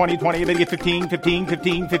 bit to get 20, 20, bit to get 15, 15,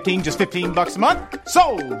 15, 15, just $15 a month?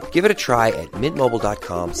 Sold! Give it a try at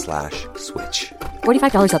mintmobile.com/switch.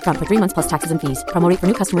 $45 up front for 3 months plus taxes and fees. Promo rate for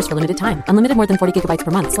new customers for limited time. Unlimited more than 40 gigabytes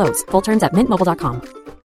per month. Slows full terms at mintmobile.com.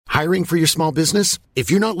 Hiring for your small business?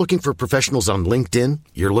 If you're not looking for professionals on LinkedIn,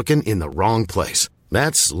 you're looking in the wrong place.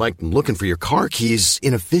 That's like looking for your car keys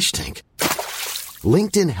in a fish tank.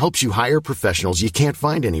 LinkedIn helps you hire professionals you can't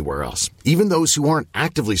find anywhere else, even those who aren't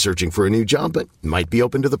actively searching for a new job but might be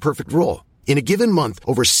open to the perfect role. In a given month,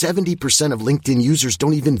 over 70% of LinkedIn users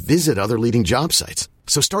don't even visit other leading job sites.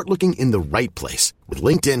 So start looking in the right place. With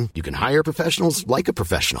LinkedIn, you can hire professionals like a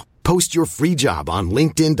professional. Post your free job on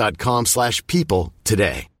linkedin.com/people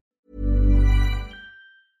today.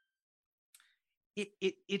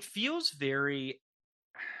 It feels very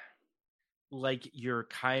like you're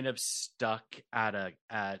kind of stuck at a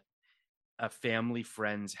family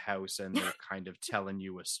friend's house and they're kind of telling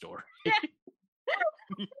you a story.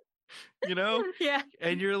 You know? Yeah.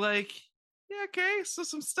 And you're like, yeah, okay, so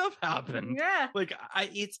some stuff happened. Yeah. Like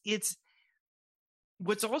it's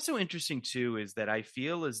what's also interesting too is that I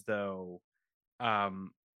feel as though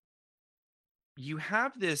you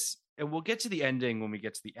have this, and we'll get to the ending when we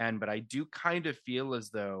get to the end, but I do kind of feel as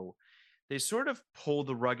though they sort of pull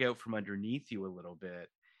the rug out from underneath you a little bit.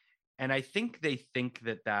 And I think they think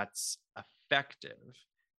that that's effective,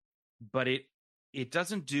 but it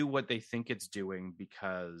doesn't do what they think it's doing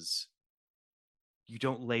because you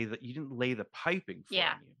didn't lay the piping for any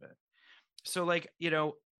of it. So like, you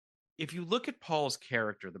know, if you look at Paul's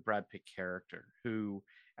character, the Brad Pitt character, who,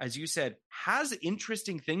 as you said, has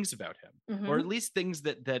interesting things about him, or at least things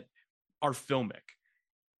that are filmic.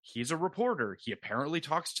 He's a reporter. He apparently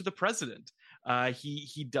talks to the president.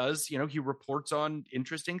 He does, you know, he reports on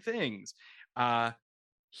interesting things.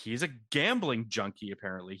 He's a gambling junkie,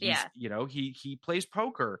 apparently. He's, you know, he plays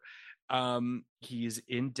poker. He's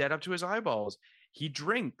in debt up to his eyeballs. He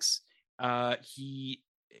drinks. He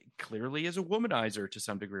clearly is a womanizer to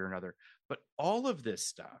some degree or another. But all of this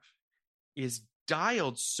stuff is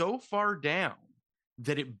dialed so far down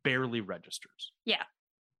that it barely registers. Yeah.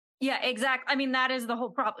 Yeah, exactly. I mean, that is the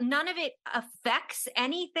whole problem. None of it affects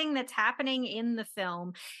anything that's happening in the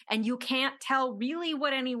film, and you can't tell really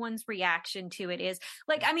what anyone's reaction to it is.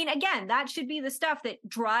 Like, I mean, again, that should be the stuff that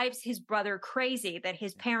drives his brother crazy, that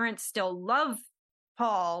his parents still love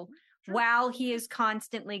Paul while he is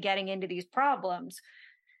constantly getting into these problems.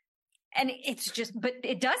 And it's just, but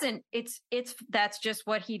it doesn't, that's just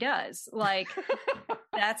what he does. Like,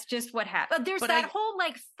 that's just what happens. There's that whole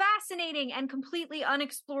like fascinating and completely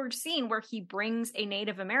unexplored scene where he brings a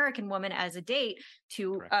Native American woman as a date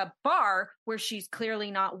to a bar where she's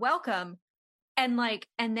clearly not welcome. And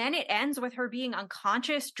then it ends with her being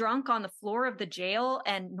unconscious, drunk on the floor of the jail,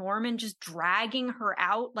 and Norman just dragging her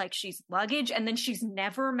out like she's luggage. And then she's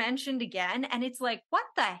never mentioned again. And it's like, what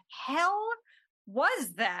the hell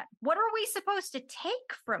was that? What are we supposed to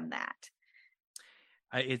take from that?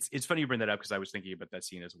 It's funny you bring that up because I was thinking about that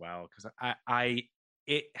scene as well. Because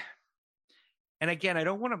and again, I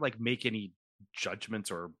don't want to like make any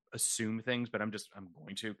judgments or assume things, but I'm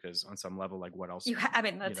going to, because on some level, like, what else? You got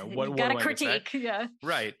to critique, yeah,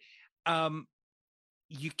 right.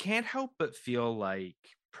 You can't help but feel like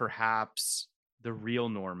perhaps the real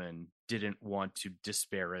Norman didn't want to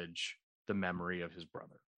disparage the memory of his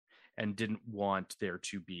brother, and didn't want there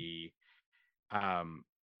to be,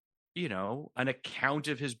 you know, an account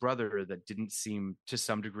of his brother that didn't seem to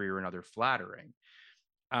some degree or another flattering.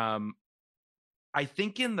 I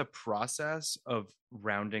think in the process of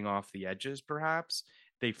rounding off the edges, perhaps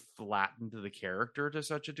they flattened the character to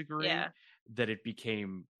such a degree that it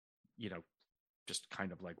became, you know, just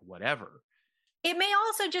kind of like whatever. It may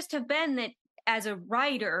also just have been that as a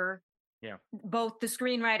writer, both the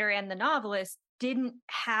screenwriter and the novelist didn't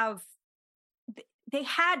have, they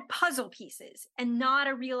had puzzle pieces and not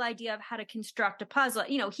a real idea of how to construct a puzzle.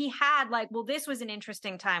 You know, he had like, well, this was an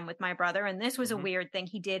interesting time with my brother, and this was a weird thing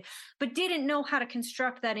he did, but didn't know how to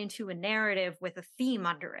construct that into a narrative with a theme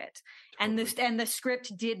under it. Totally. And the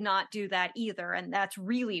script did not do that either. And that's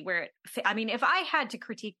really where I mean, if I had to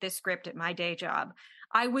critique this script at my day job,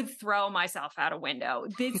 I would throw myself out a window.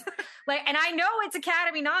 This, like, and I know it's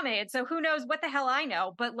Academy nominated, so who knows what the hell I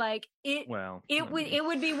know, but like it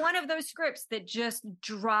would be one of those scripts that just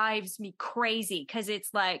drives me crazy, because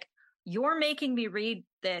it's like, you're making me read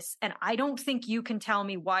this and I don't think you can tell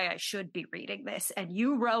me why I should be reading this, and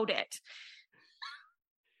you wrote it.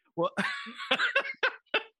 Well,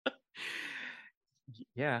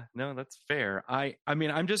 Yeah, no, that's fair. I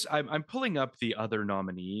mean, I'm pulling up the other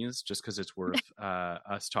nominees just because it's worth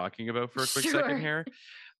us talking about for a quick second here.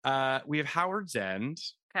 We have Howard's End,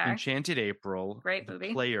 Okay. Enchanted April, Great The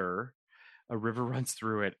movie. Player, A River Runs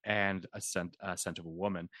Through It, and A Scent of a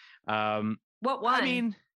Woman. What one? I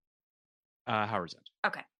mean, Howard's End.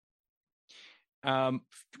 Okay.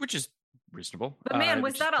 Which is reasonable. But man,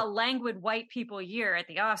 was that a languid white people year at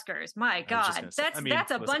the Oscars? My God,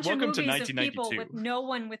 that's a bunch of movies of people with no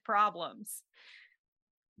one with problems.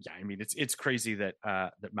 Yeah, I mean it's crazy that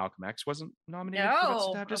that Malcolm X wasn't nominated for Best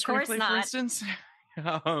Adapted Screenplay, for instance.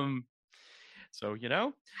 So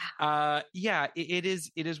yeah, it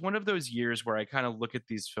is one of those years where I kind of look at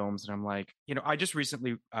these films and I'm like, I just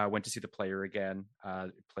recently went to see The Player again.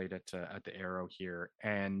 Played at the Arrow here,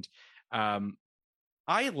 and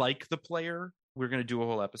I like The Player. We're going to do a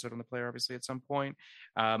whole episode on The Player, obviously, at some point.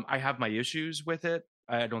 I have my issues with it.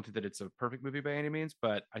 I don't think that it's a perfect movie by any means,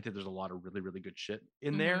 but I think there's a lot of really, really good shit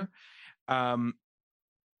in there.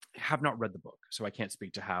 Have not read the book, so I can't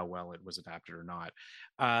speak to how well it was adapted or not.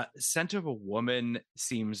 Scent of a Woman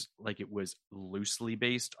seems like it was loosely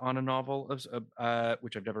based on a novel of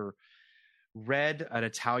which I've never read, an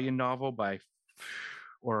Italian novel by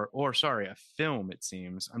a film, it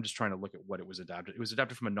seems. I'm just trying to look at what it was adapted. It was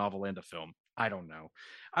adapted from a novel and a film. I don't know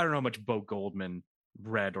how much Bo Goldman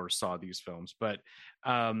read or saw these films, but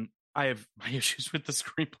I have my issues with the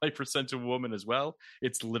screenplay for Scent of a Woman as well.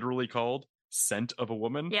 It's literally called Scent of a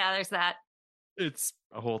Woman. Yeah, there's that. It's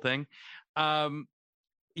a whole thing. I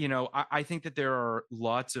think that there are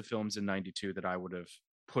lots of films in 92 that I would have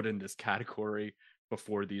put in this category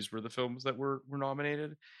before these were the films that were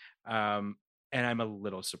nominated. And I'm a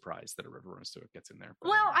little surprised that A River Runs Through It gets in there.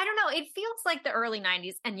 Well, I don't know. It feels like the early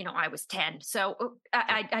 90s. And, I was 10. So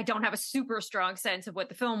I don't have a super strong sense of what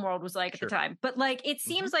the film world was like at the time. But it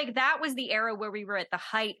seems like that was the era where we were at the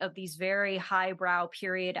height of these very highbrow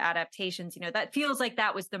period adaptations. That feels like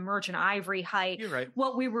that was the Merchant Ivory height. You're right.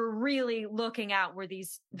 What we were really looking at were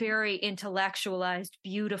these very intellectualized,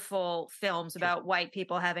 beautiful films about white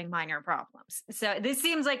people having minor problems. So this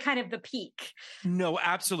seems like kind of the peak. No,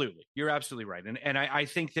 absolutely. You're absolutely right. And I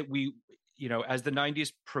think that we, as the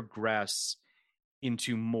 90s progress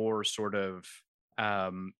into more sort of,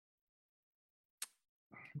 as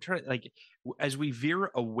we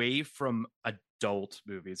veer away from adult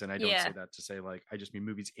movies, and I don't say that to say I just mean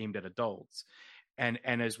movies aimed at adults. And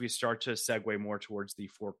as we start to segue more towards the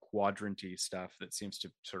four quadrant-y stuff that seems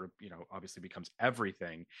to sort of, obviously becomes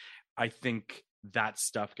everything, I think that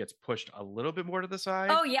stuff gets pushed a little bit more to the side.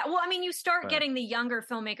 Oh, yeah. Well, I mean, you start getting the younger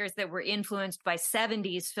filmmakers that were influenced by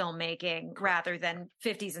 70s filmmaking rather than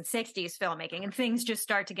 50s and 60s filmmaking. And things just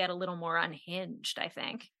start to get a little more unhinged, I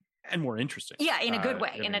think. And more interesting. Yeah, in a good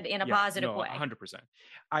way, in a positive way. 100%.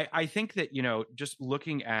 I think that, just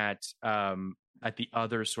looking at the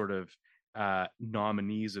other sort of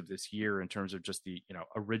nominees of this year in terms of just the,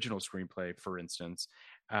 original screenplay, for instance,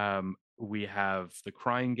 we have The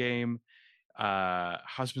Crying Game,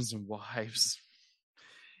 Husbands and Wives,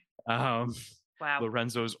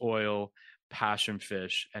 Lorenzo's Oil, Passion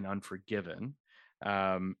Fish, and Unforgiven.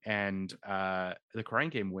 And The Crying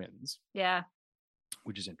Game wins. Yeah.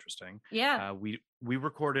 Which is interesting. Yeah. We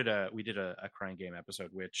did a Crying Game episode,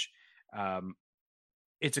 which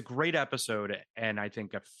it's a great episode, and I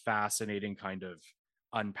think a fascinating kind of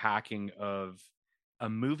unpacking of a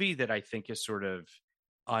movie that I think is sort of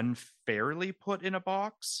unfairly put in a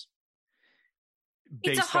box.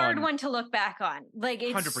 It's a hard one to look back on.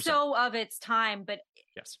 It's 100%. So of its time, but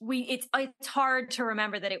yes, it's hard to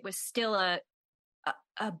remember that it was still a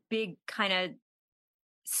big kind of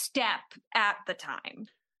step at the time.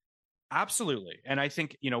 Absolutely. And I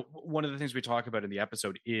think, one of the things we talk about in the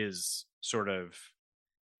episode is sort of,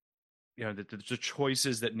 the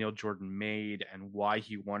choices that Neil Jordan made and why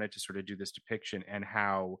he wanted to sort of do this depiction, and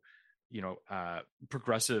how,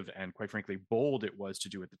 progressive and quite frankly bold it was to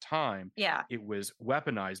do at the time. Yeah. It was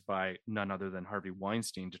weaponized by none other than Harvey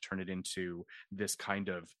Weinstein to turn it into this kind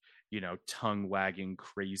of, tongue wagging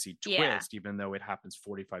crazy twist, even though it happens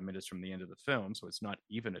 45 minutes from the end of the film. So it's not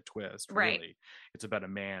even a twist, right. Really. It's about a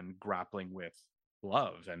man grappling with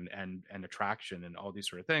love and attraction and all these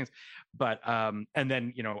sort of things. But, and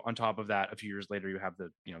then, on top of that, a few years later, you have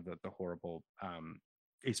the horrible,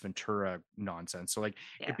 Ace Ventura nonsense. So it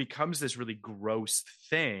becomes this really gross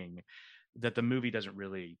thing that the movie doesn't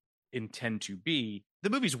really intend to be.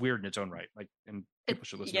 The movie's weird in its own right, and people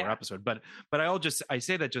should listen to our episode. But I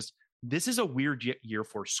say that just, this is a weird year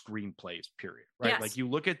for screenplays, period. Right? Yes. You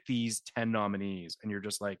look at these 10 nominees and you're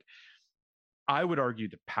just like, I would argue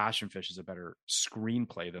that Passion Fish is a better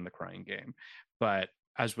screenplay than The Crying Game, but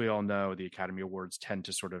as we all know, the Academy Awards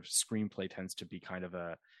screenplay tends to be kind of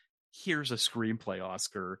here's a screenplay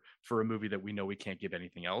Oscar for a movie that we know we can't give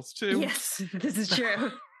anything else to. Yes, this is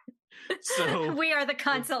true. So we are the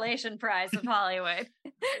consolation prize of Hollywood.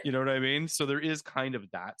 You know what I mean? So there is kind of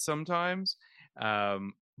that sometimes.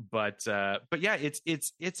 But yeah,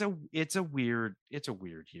 it's a weird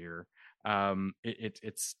year.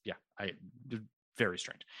 Very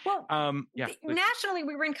strange. Well, yeah. Nationally,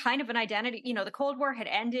 we were in kind of an identity. You know, the Cold War had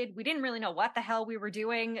ended. We didn't really know what the hell we were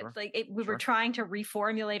doing. Sure. We were trying to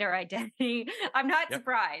reformulate our identity. I'm not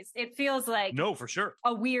surprised. It feels like no, for sure,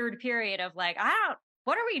 a weird period of like,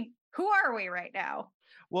 who are we right now?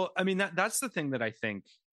 Well, I mean, that's the thing that I think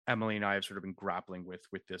Emily and I have sort of been grappling with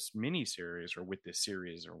this mini series or with this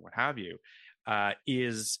series or what have you, and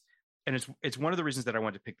it's one of the reasons that I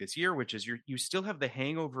wanted to pick this year, which is you still have the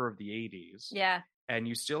hangover of the 80s. Yeah. And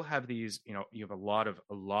you still have these, you have a lot of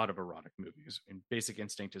erotic movies, and Basic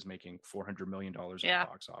Instinct is making $400 million in the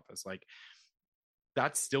box office. Like,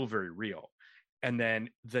 that's still very real. And then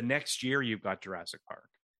the next year you've got Jurassic Park,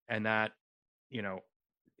 and that,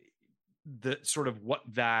 the sort of what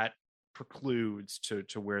that precludes to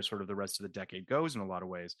where sort of the rest of the decade goes in a lot of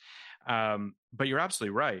ways. But you're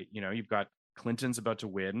absolutely right. You've got Clinton's about to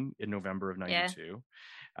win in November of 92.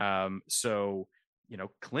 So,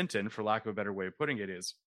 Clinton, for lack of a better way of putting it,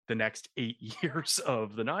 is the next 8 years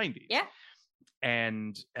of the 90s. Yeah.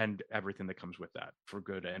 And everything that comes with that, for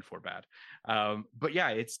good and for bad. But yeah,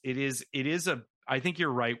 it is I think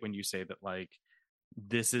you're right when you say that, like,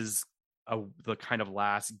 this is the kind of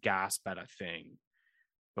last gasp at a thing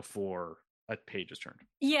before a page is turned.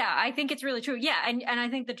 Yeah, I think it's really true. Yeah, and I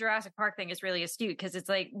think the Jurassic Park thing is really astute, because it's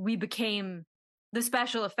like the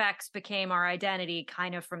special effects became our identity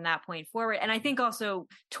kind of from that point forward. And I think also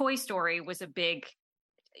Toy Story was a big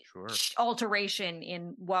alteration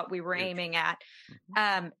in what we were aiming at.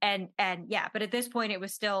 And yeah, but at this point it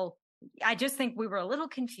was still, I just think we were a little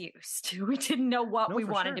confused. We didn't know what we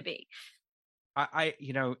wanted to be. I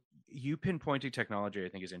you pinpointing technology, I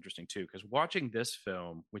think, is interesting too, because watching this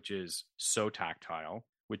film, which is so tactile,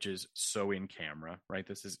 which is so in camera, right?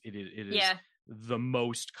 It is the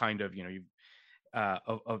most kind of,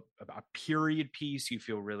 a period piece. You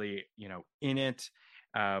feel really, in it.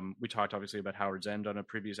 We talked obviously about Howard's End on a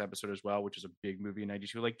previous episode as well, which is a big movie in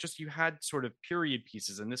 92. Like, just, you had sort of period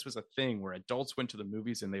pieces, and this was a thing where adults went to the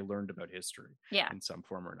movies and they learned about history in some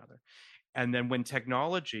form or another. And then when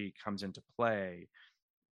technology comes into play,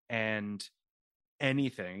 and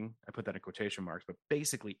anything, I put that in quotation marks, but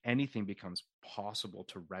basically anything becomes possible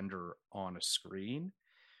to render on a screen,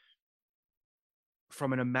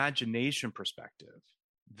 from an imagination perspective,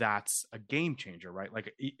 that's a game changer, right?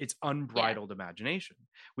 Like, it's unbridled imagination,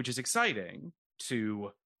 which is exciting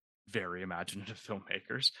to very imaginative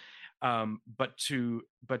filmmakers. But to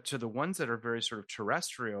the ones that are very sort of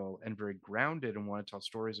terrestrial and very grounded and want to tell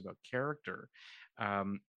stories about character,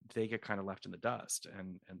 they get kind of left in the dust,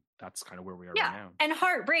 and that's kind of where we are right now. And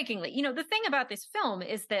heartbreakingly, the thing about this film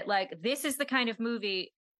is that, like, this is the kind of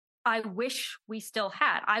movie I wish we still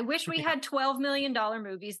had. I wish we had $12 million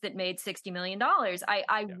movies that made $60 million.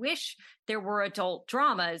 I wish there were adult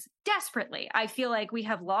dramas desperately. I feel like we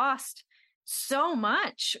have lost so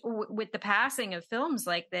much with the passing of films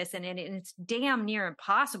like this, and it's damn near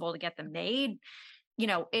impossible to get them made.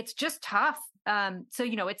 It's just tough. So,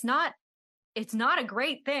 it's not a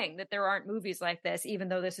great thing that there aren't movies like this, even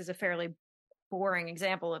though this is a fairly boring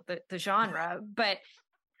example of the genre. But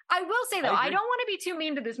I will say, though, I don't want to be too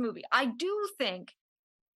mean to this movie. I do think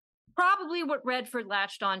probably what Redford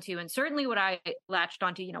latched onto, and certainly what I latched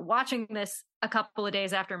onto, watching this a couple of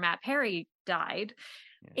days after Matt Perry died,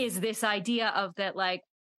 is this idea of that, like,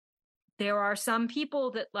 there are some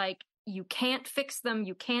people that, like, you can't fix them,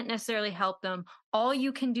 you can't necessarily help them. All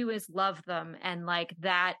you can do is love them. And, like,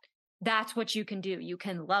 that's what you can do. You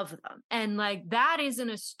can love them. And, like, that is an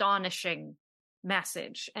astonishing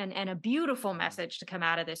message and a beautiful message to come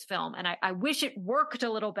out of this film. And I wish it worked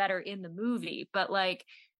a little better in the movie, but, like,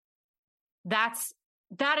 that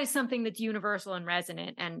is something that's universal and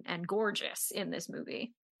resonant and gorgeous in this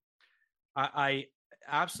movie. I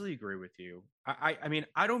absolutely agree with you. I mean,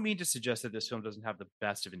 I don't mean to suggest that this film doesn't have the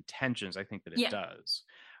best of intentions. I think that it does.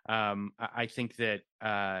 I think that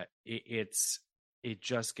it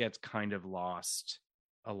just gets kind of lost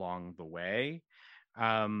along the way.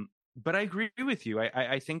 But I agree with you.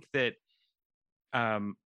 I think that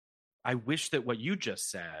I wish that what you just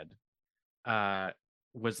said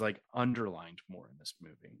was, like, underlined more in this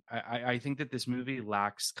movie. I think that this movie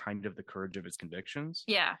lacks kind of the courage of its convictions.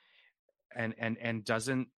 Yeah. And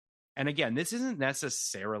doesn't, And again, this isn't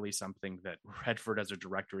necessarily something that Redford as a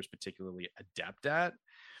director is particularly adept at.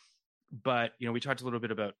 But, we talked a little bit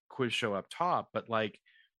about Quiz Show up top, but like,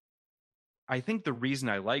 I think the reason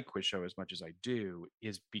I like Quiz Show as much as I do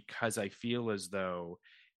is because I feel as though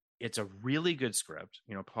it's a really good script.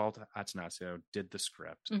 Paul Attanasio did the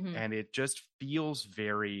script, and it just feels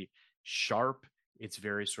very sharp. It's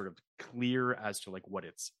very sort of clear as to like what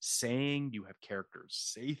it's saying. You have characters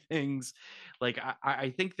say things. Like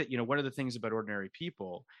I think that, one of the things about Ordinary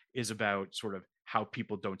People is about sort of how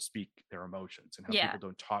people don't speak their emotions and how people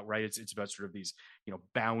don't talk, right? It's about sort of these,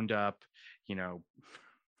 bound up,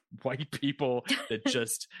 white people that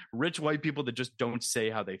just rich white people that just don't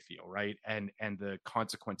say how they feel, right? And the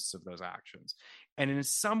consequences of those actions. And in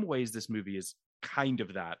some ways, this movie is kind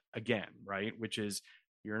of that again, right? Which is,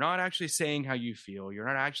 you're not actually saying how you feel. You're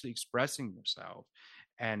not actually expressing yourself.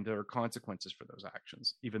 And there are consequences for those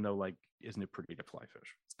actions, even though, like, isn't it pretty to fly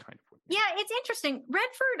fish? It's kind of what. Yeah, it's interesting.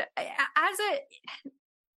 Redford,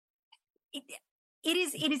 it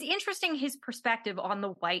is interesting his perspective on the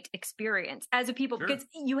white experience as a people, because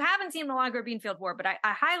you haven't seen The Longer Beanfield War, but I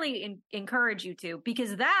highly encourage you to,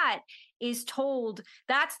 because that is told.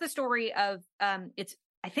 That's the story of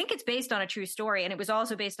I think it's based on a true story, and it was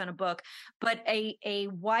also based on a book, but a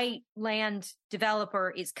white land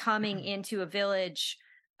developer is coming into a village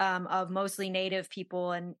of mostly Native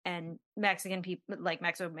people and Mexican people, like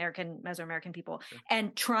Mesoamerican people,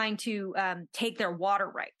 and trying to take their water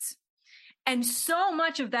rights. And so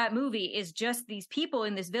much of that movie is just these people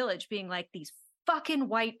in this village being like, these fucking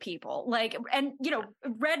white people. Like, and,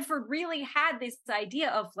 Redford really had this idea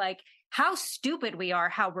of like how stupid we are,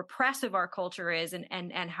 how repressive our culture is,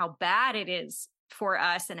 and how bad it is for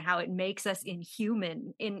us, and how it makes us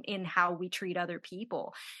inhuman in how we treat other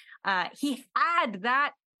people. He had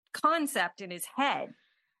that concept in his head.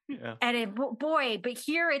 Yeah. And but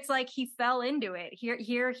here it's like he fell into it.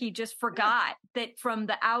 Here he just forgot that from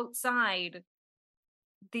the outside,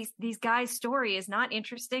 these guys' story is not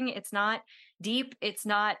interesting. It's not deep. It's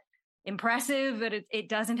not impressive. But it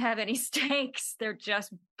doesn't have any stakes. They're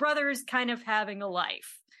just brothers kind of having a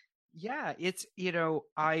life. Yeah, it's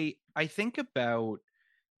I think about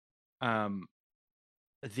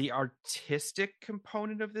the artistic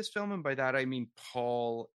component of this film, and by that I mean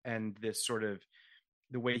Paul and this sort of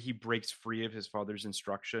the way he breaks free of his father's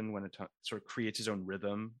instruction when it sort of creates his own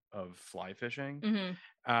rhythm of fly fishing.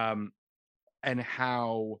 And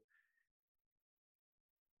how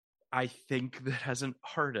I think that as an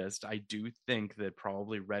artist, I do think that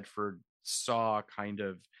probably Redford saw kind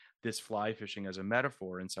of this fly fishing as a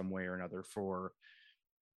metaphor in some way or another for,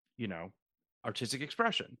 artistic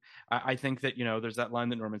expression. I think that, there's that line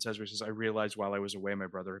that Norman says where he says, "I realized while I was away, my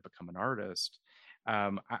brother had become an artist."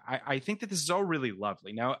 I think that this is all really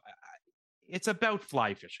lovely. Now, it's about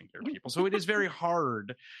fly fishing here, people. So it is very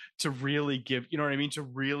hard to really give, to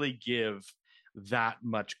really give that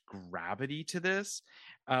much gravity to this.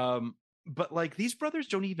 But like, these brothers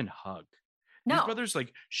don't even hug. No. These brothers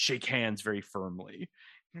like shake hands very firmly.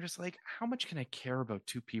 You're just like, how much can I care about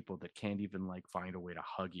two people that can't even like find a way to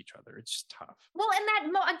hug each other? It's just tough. Well, and that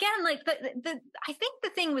again, like I think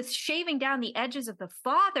the thing with shaving down the edges of the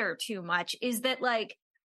father too much is that like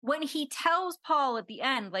when he tells Paul at the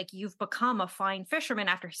end, like, you've become a fine fisherman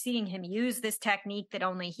after seeing him use this technique that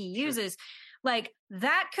only he uses, like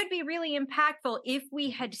that could be really impactful if we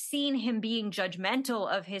had seen him being judgmental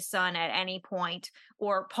of his son at any point,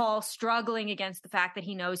 or Paul struggling against the fact that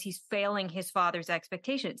he knows he's failing his father's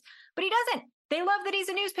expectations. But he doesn't. They love that he's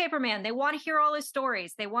a newspaperman. They want to hear all his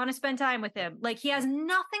stories. They want to spend time with him. Like, he has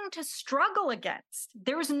nothing to struggle against.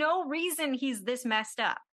 There's no reason he's this messed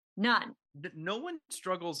up. None. No one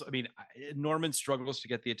struggles. I mean, Norman struggles to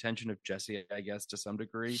get the attention of Jessie, I guess, to some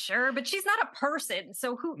degree. Sure, but she's not a person.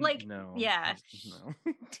 So who, like, no, yeah. No.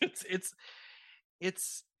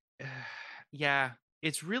 Yeah,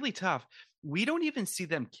 it's really tough. We don't even see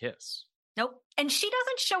them kiss. Nope. And she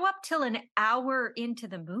doesn't show up till an hour into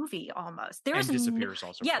the movie almost. There's and disappears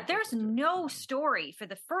also. Yeah, there's no story for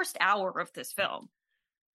the first hour of this film.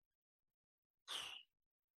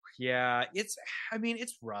 Yeah, it's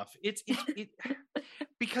rough. It's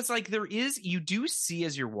because like you do see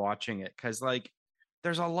as you're watching it, because like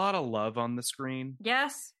there's a lot of love on the screen.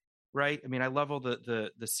 Yes. Right. I mean, I love all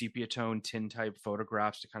the sepia tone tin type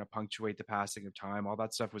photographs to kind of punctuate the passing of time. All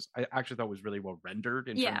that stuff I actually thought was really well rendered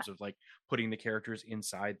in terms of like putting the characters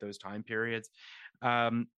inside those time periods.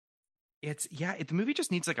 The movie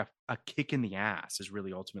just needs like a kick in the ass is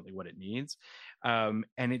really ultimately what it needs. And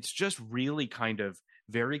it's just really kind of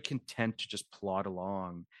very content to just plod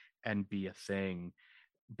along and be a thing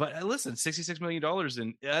But listen, $66 million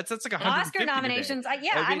and that's like Oscar nominations.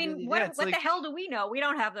 I mean, what like, the hell do we know? We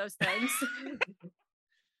don't have those things.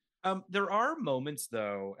 There are moments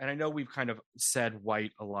though, and I know we've kind of said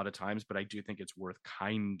white a lot of times, but I do think it's worth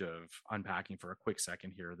kind of unpacking for a quick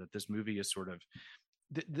second here that this movie is sort of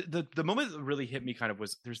the moment that really hit me kind of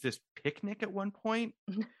was there's this picnic at one point.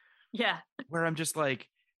 Yeah. Where I'm just like,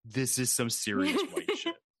 this is some serious white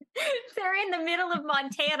shit. They're in the middle of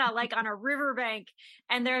Montana, like on a riverbank,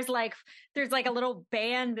 and there's like a little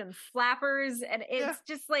band and flappers, and it's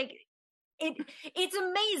just like it's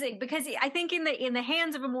amazing because I think in the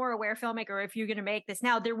hands of a more aware filmmaker, if you're going to make this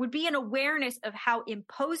now, there would be an awareness of how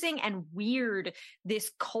imposing and weird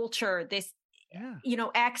this culture, this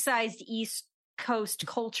excised East Coast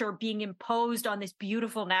culture being imposed on this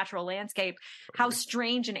beautiful natural landscape, how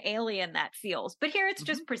strange and alien that feels. But here it's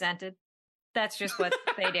just presented. That's just what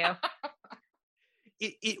they do.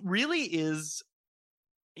 It really is,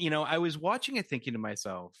 I was watching it thinking to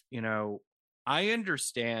myself, I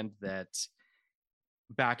understand that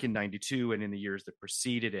back in 92 and in the years that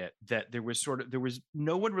preceded it, that there was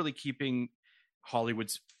no one really keeping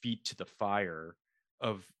Hollywood's feet to the fire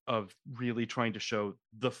of really trying to show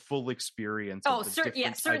the full experience.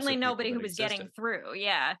 Certainly nobody who was getting through.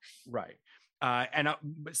 Yeah. Right. And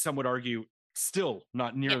some would argue still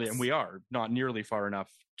not nearly, and we are not nearly far enough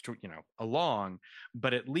to, along,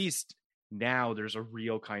 but at least now there's a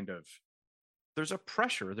real there's a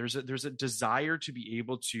pressure, there's a desire to be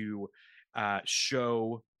able to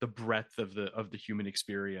show the breadth of the human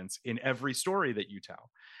experience in every story that you tell,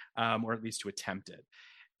 or at least to attempt it.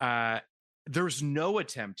 There's no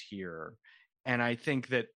attempt here. And I think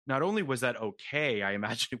that not only was that okay, I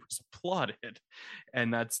imagine it was applauded.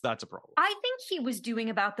 And that's a problem. I think he was doing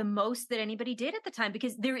about the most that anybody did at the time,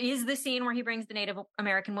 because there is the scene where he brings the Native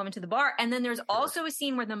American woman to the bar. And then there's also a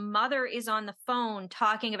scene where the mother is on the phone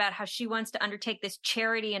talking about how she wants to undertake this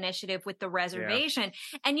charity initiative with the reservation.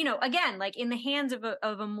 Yeah. And, again, like in the hands of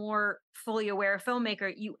a more fully aware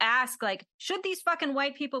filmmaker, you ask, like, should these fucking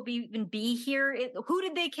white people even be here? Who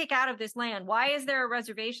did they kick out of this land? Why is there a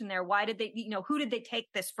reservation there? Why did they, who did they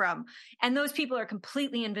take this from? And those people are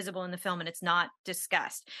completely invisible in the film, and it's not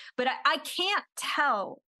discussed. But I can't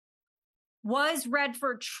tell, was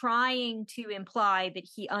Redford trying to imply that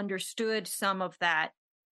he understood some of that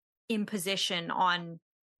imposition on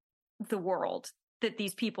the world that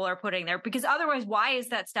these people are putting there? Because otherwise, why is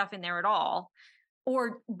that stuff in there at all?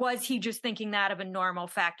 Or was he just thinking that of a normal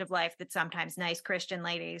fact of life that sometimes nice Christian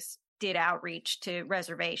ladies did outreach to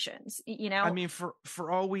reservations, I mean,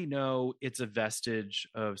 for all we know, it's a vestige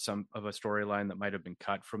of a storyline that might have been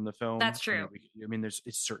cut from the film. That's true.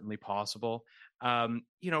 It's certainly possible.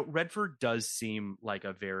 Redford does seem like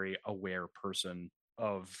a very aware person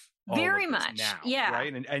of very much now, yeah,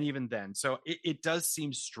 right, and even then, so it does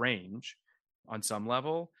seem strange on some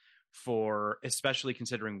level, for especially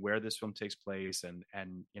considering where this film takes place and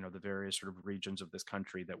the various sort of regions of this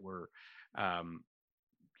country that were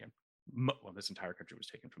this entire country was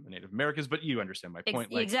taken from the Native Americans, but you understand my point.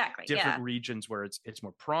 Exactly. Different regions where it's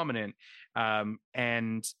more prominent,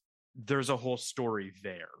 and there's a whole story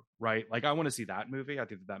there, right? Like, I want to see that movie. I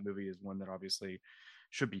think that movie is one that obviously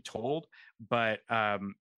should be told, but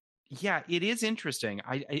it is interesting.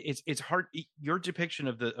 It's hard. Your depiction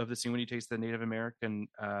of the scene when he takes the Native American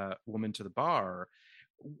woman to the bar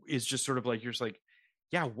is just sort of like, you're just like,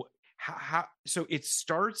 yeah, how? So it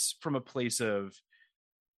starts from a place of,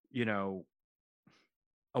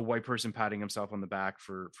 a white person patting himself on the back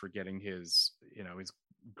for getting his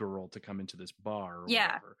girl to come into this bar or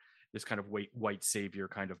whatever. This kind of white savior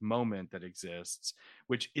kind of moment that exists,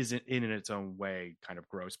 which isn't in its own way kind of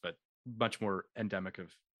gross, but much more endemic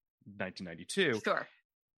of 1992. Sure.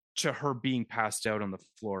 To her being passed out on the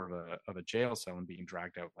floor of a jail cell and being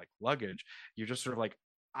dragged out like luggage. You're just sort of like,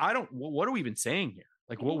 what are we even saying here?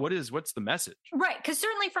 Like, what's the message? Right. Because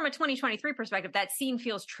certainly from a 2023 perspective, that scene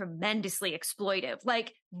feels tremendously exploitive.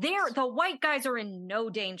 Like, the white guys are in no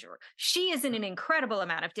danger. She is in an incredible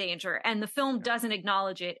amount of danger, and the film doesn't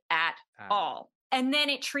acknowledge it at all. And then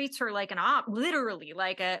it treats her like literally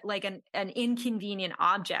like an inconvenient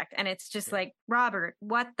object. And it's just like, Robert,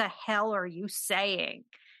 what the hell are you saying?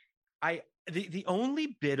 The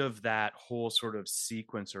only bit of that whole sort of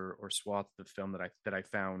sequence or swath of the film that I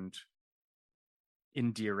found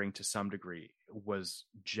endearing to some degree was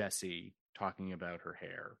Jessie talking about her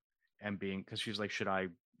hair and because she's like,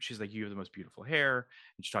 she's like, you have the most beautiful hair.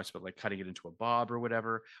 And she talks about like cutting it into a bob or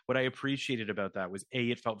whatever. What I appreciated about that was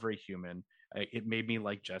it felt very human. It made me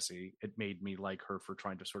like Jessie. It made me like her for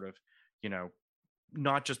trying to sort of,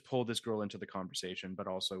 not just pull this girl into the conversation, but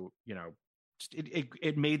also,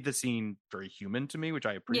 it made the scene very human to me, which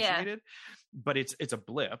I appreciated. But it's a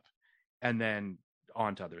blip, and then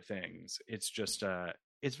on to other things. It's just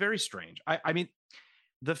it's very strange. I mean,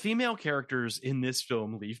 the female characters in this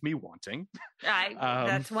film leave me wanting.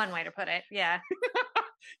 That's one way to put it. Yeah.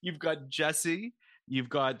 You've got Jessie. You've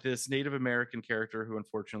got this Native American character who,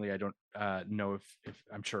 unfortunately, I don't know if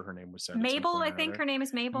I'm sure her name was said. Mabel, I think her name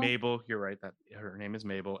is Mabel. Mabel, you're right. That her name is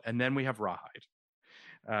Mabel. And then we have Rawhide.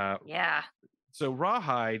 Yeah. So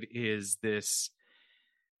Rawhide is this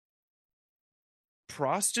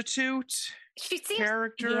prostitute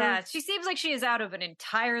character. Yeah, she seems like she is out of an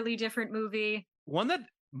entirely different movie. One that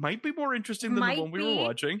might be more interesting than the one we were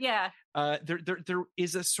watching. Yeah. There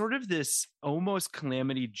is a sort of this almost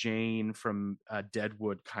Calamity Jane from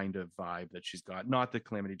Deadwood kind of vibe that she's got. Not that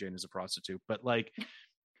Calamity Jane is a prostitute, but like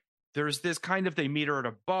there's this kind of, they meet her at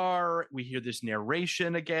a bar. We hear this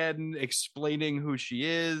narration again explaining who she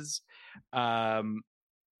is. And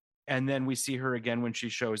then we see her again when she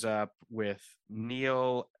shows up with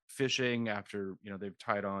Neil fishing after, they've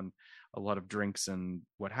tied on a lot of drinks and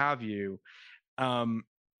what have you.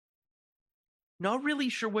 Not really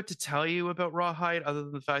sure what to tell you about Rawhide other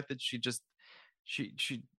than the fact that she's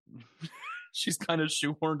kind of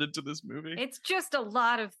shoehorned into this movie. It's just a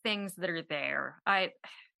lot of things that are there. It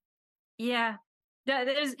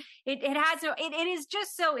is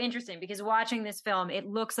just so interesting because watching this film, it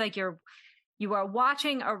looks like you are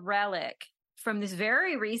watching a relic from this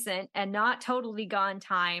very recent and not totally gone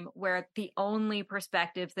time where the only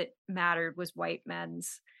perspective that mattered was white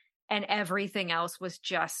men's. And everything else was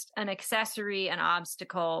just an accessory, an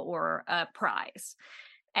obstacle, or a prize.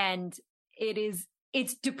 And it's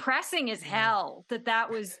depressing as hell that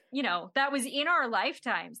was, that was in our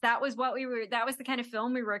lifetimes. That was the kind of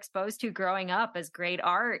film we were exposed to growing up as great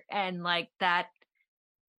art. And like that,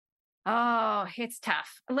 it's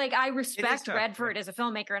tough. Like I respect Redford as a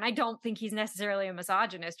filmmaker, and I don't think he's necessarily a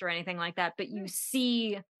misogynist or anything like that, but you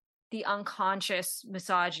see the unconscious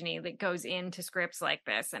misogyny that goes into scripts like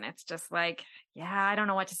this. And it's just like, I don't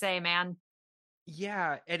know what to say, man.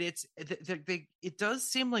 Yeah. And it does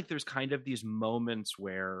seem like there's kind of these moments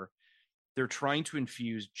where they're trying to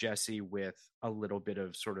infuse Jessie with a little bit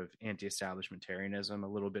of sort of anti-establishmentarianism, a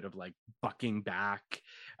little bit of like bucking back,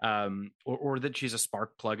 or that she's a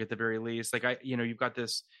spark plug at the very least. Like you've got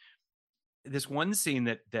this one scene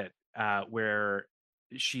that where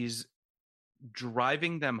she's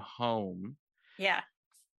driving them home,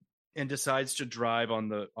 and decides to drive on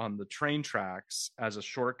the train tracks as a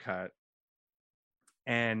shortcut,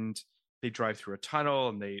 and they drive through a tunnel,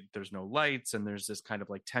 and there's no lights, and there's this kind of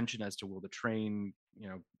like tension as to will the train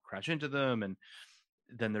crash into them, and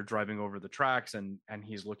then they're driving over the tracks, and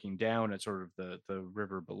he's looking down at sort of the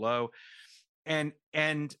river below, and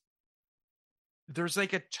there's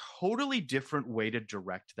like a totally different way to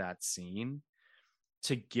direct that scene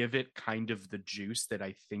to give it kind of the juice that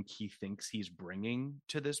I think he thinks he's bringing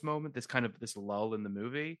to this moment, this lull in the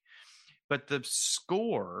movie. But the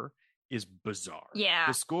score is bizarre. Yeah.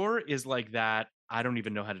 The score is like that. I don't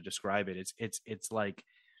even know how to describe it. It's like,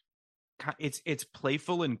 it's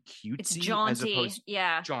playful and cutesy. It's jaunty. As opposed,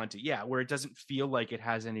 jaunty. Yeah. Where it doesn't feel like it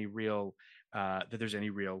has any real, that there's any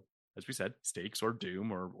real, as we said, stakes or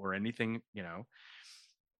doom or anything,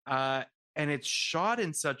 and it's shot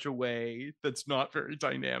in such a way that's not very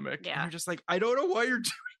dynamic. Yeah. And you're just like, I don't know why you're doing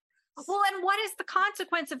this. Well, and what is the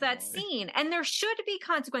consequence of that scene? And there should be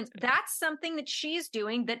consequence. That's something that she's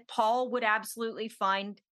doing that Paul would absolutely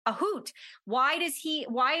find a hoot. Why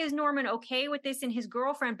is Norman okay with this in his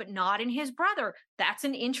girlfriend, but not in his brother? That's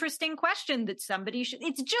an interesting question that somebody should.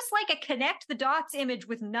 It's just like a connect the dots image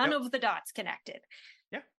with none of the dots connected.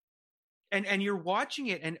 Yeah. And you're watching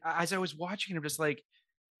it. And as I was watching it, I'm just like,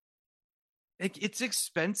 it's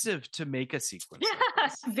expensive to make a sequence.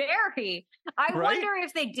 Yes, very. I wonder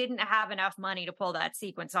if they didn't have enough money to pull that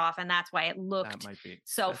sequence off, and that's why it looked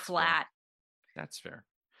so flat. Fair. That's fair.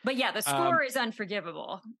 But yeah, the score is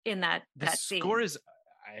unforgivable in that scene. The score is,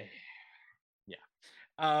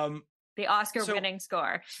 the Oscar-winning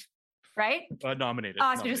score, right? Nominated.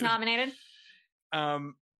 Oscars nominated.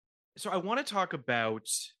 So I want to talk about,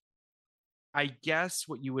 I guess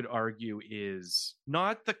what you would argue is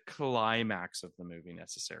not the climax of the movie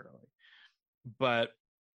necessarily, but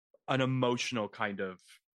an emotional kind of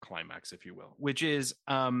climax, if you will, which is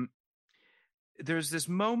there's this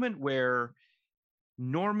moment where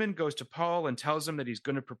Norman goes to Paul and tells him that he's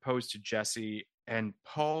going to propose to Jessie, and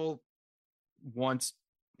Paul wants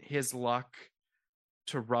his luck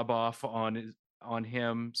to rub off on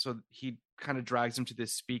him. So he kind of drags him to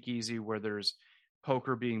this speakeasy where there's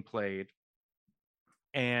poker being played.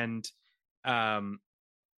 And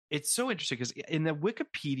it's so interesting because in the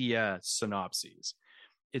Wikipedia synopses,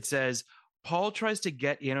 it says Paul tries to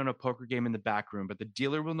get in on a poker game in the back room, but the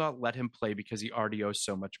dealer will not let him play because he already owes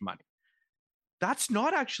so much money. That's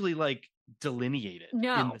not actually like delineated in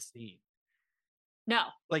the scene. No.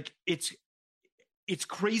 Like it's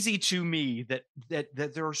crazy to me that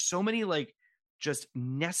there are so many like just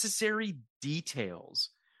necessary details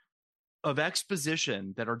of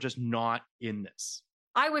exposition that are just not in this.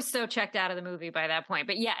 I was so checked out of the movie by that point,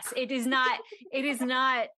 but yes, it is not,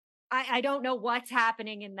 I don't know what's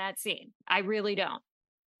happening in that scene. I really don't.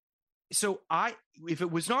 So if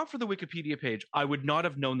it was not for the Wikipedia page, I would not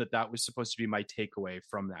have known that was supposed to be my takeaway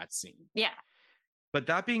from that scene. Yeah. But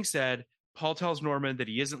that being said, Paul tells Norman that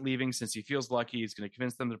he isn't leaving since he feels lucky. He's going to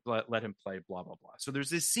convince them to let him play, blah, blah, blah. So there's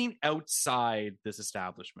this scene outside this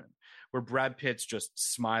establishment where Brad Pitt's just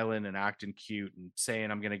smiling and acting cute and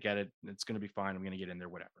saying, I'm going to get it. It's going to be fine. I'm going to get in there,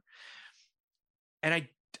 whatever. And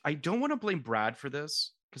I don't want to blame Brad for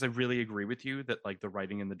this because I really agree with you that like the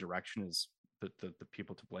writing and the direction is the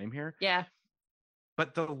people to blame here. Yeah.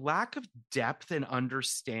 But the lack of depth and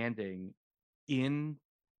understanding in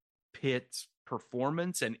Pitt's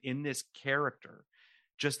performance and in this character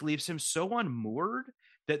just leaves him so unmoored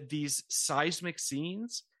that these seismic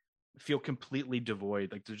scenes feel completely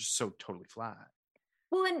devoid. Like they're just so totally flat.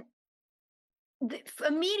 Well, and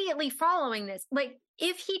immediately following this, like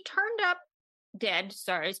if he turned up dead,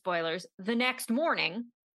 sorry, spoilers, the next morning,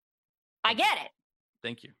 I get it.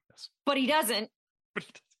 Thank you. Yes. But he doesn't.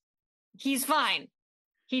 He's fine.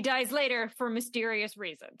 He dies later for mysterious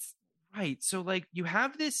reasons. Right. So like you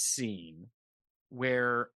have this scene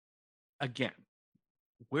where, again,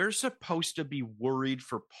 we're supposed to be worried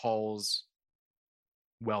for Paul's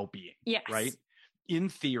well-being. Yes. Right? In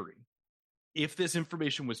theory, if this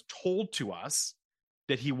information was told to us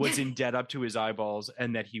that he was in debt up to his eyeballs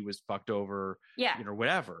and that he was fucked over,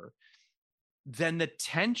 whatever, then the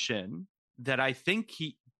tension that I think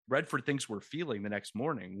Redford thinks we're feeling the next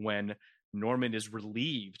morning when Norman is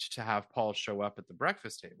relieved to have Paul show up at the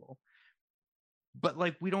breakfast table. But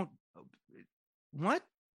like, we don't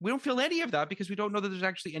feel any of that because we don't know that there's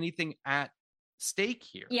actually anything at stake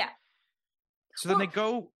here. Yeah. So then they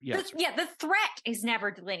go, the threat is never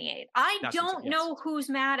delineated. I don't know who's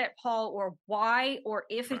mad at Paul or why, or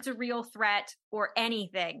if it's a real threat or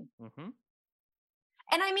anything. Mm-hmm.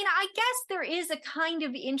 And I mean, I guess there is a kind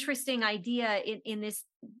of interesting idea in this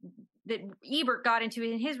that Ebert got into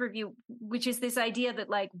in his review, which is this idea that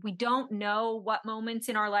like, we don't know what moments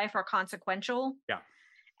in our life are consequential. Yeah.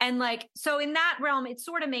 And like, so in that realm, it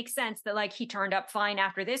sort of makes sense that like he turned up fine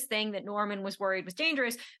after this thing that Norman was worried was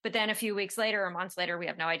dangerous. But then a few weeks later or months later, we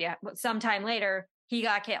have no idea, but sometime later he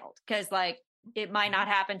got killed because like it might not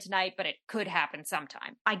happen tonight, but it could happen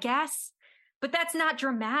sometime, I guess. But that's not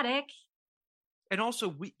dramatic. And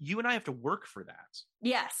also you and I have to work for that.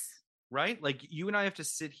 Yes. Right? Like you and I have to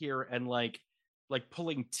sit here and like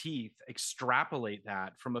pulling teeth, extrapolate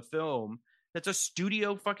that from a film that's a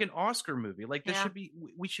studio fucking Oscar movie. Like this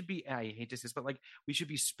we should be, I hate to say this, but like we should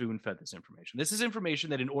be spoon fed this information. This is information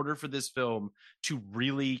that in order for this film to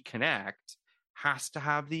really connect has to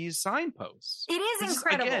have these signpost. It is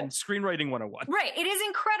incredible. Again, screenwriting 101. Right. It is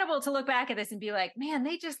incredible to look back at this and be like, man,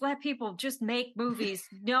 they just let people just make movies.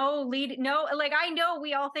 Like I know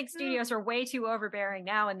we all think studios are way too overbearing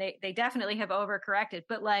now, and they definitely have overcorrected,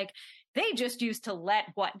 but like they just used to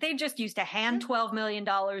hand $12 million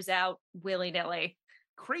out willy-nilly.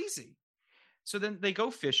 Crazy. So then they go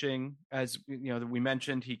fishing, as you know, we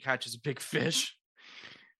mentioned, he catches a big fish.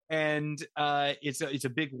 And it's a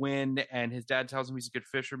big win, and his dad tells him he's a good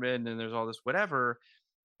fisherman, and there's all this whatever.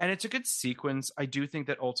 And it's a good sequence. I do think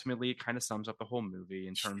that ultimately it kind of sums up the whole movie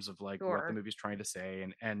in terms of like what the movie's trying to say,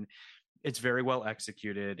 and it's very well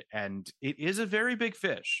executed, and it is a very big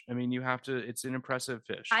fish. I mean, it's an impressive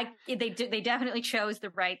fish. They definitely chose the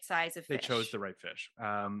right size of fish. They chose the right fish.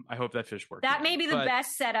 I hope that fish worked. That may be the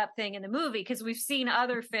best setup thing in the movie, because we've seen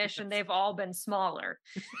other fish and they've all been smaller.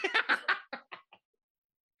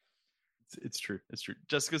 It's true. It's true.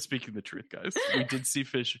 Jessica's speaking the truth, guys. We did see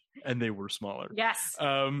fish and they were smaller. Yes.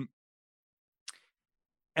 And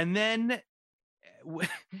then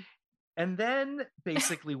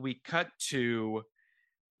basically we cut to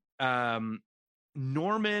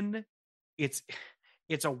Norman. It's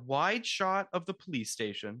a wide shot of the police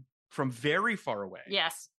station from very far away.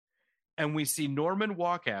 Yes. And we see Norman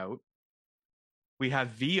walk out. We have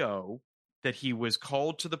VO that he was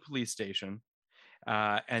called to the police station.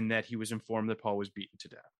 And that he was informed that Paul was beaten to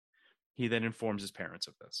death. He then informs his parents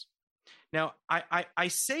of this. Now, I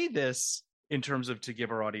say this in terms of to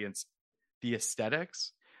give our audience the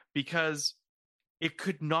aesthetics, because it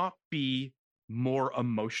could not be more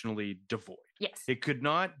emotionally devoid. Yes. It could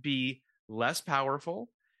not be less powerful.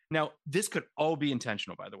 Now, this could all be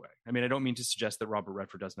intentional, by the way. I mean, I don't mean to suggest that Robert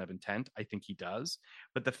Redford doesn't have intent. I think he does.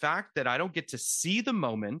 But the fact that I don't get to see the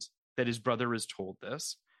moment that his brother is told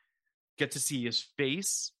this, get to see his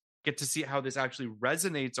face, get to see how this actually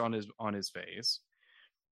resonates on his face.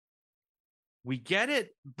 We get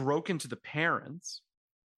it broken to the parents.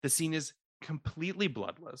 The scene is completely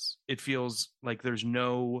bloodless. It feels like there's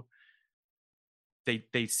no...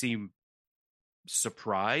 They seem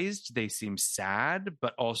surprised, they seem sad,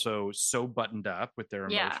 but also so buttoned up with their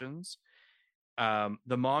emotions.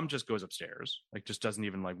 The mom just goes upstairs, like just doesn't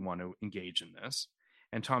even like want to engage in this.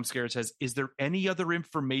 And Tom Skerritt says, "Is there any other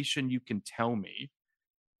information you can tell me?"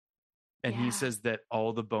 And he says that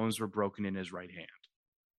all the bones were broken in his right hand.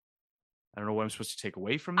 I don't know what I'm supposed to take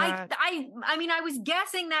away from that. I mean, I was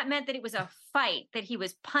guessing that meant that it was a fight, that he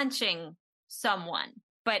was punching someone,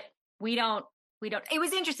 but we don't. It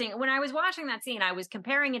was interesting. When I was watching that scene, I was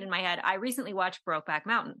comparing it in my head. I recently watched Brokeback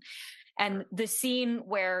Mountain, and the scene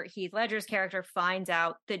where Heath Ledger's character finds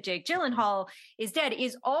out that Jake Gyllenhaal is dead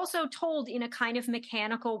is also told in a kind of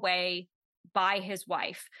mechanical way by his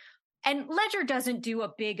wife. And Ledger doesn't do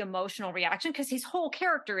a big emotional reaction because his whole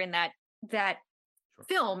character in that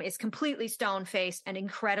film is completely stone-faced and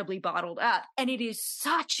incredibly bottled up. And it is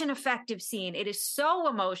such an effective scene. It is so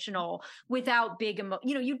emotional without big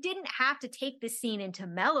you didn't have to take this scene into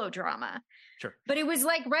melodrama. Sure. But it was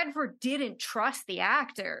like Redford didn't trust the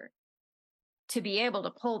actor to be able to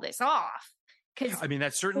pull this off. I mean,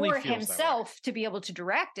 that certainly for feels himself to be able to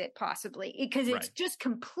direct it, possibly, because it's just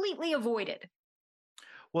completely avoided.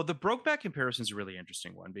 Well, the Brokeback comparison is a really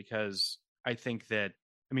interesting one because I think that,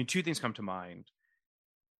 two things come to mind.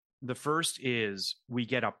 The first is we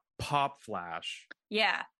get a pop flash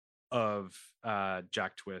of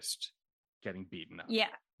Jack Twist getting beaten up. Yeah.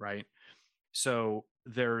 Right? So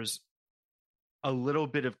there's a little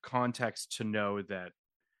bit of context to know that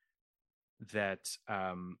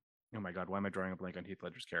oh my God, why am I drawing a blank on Heath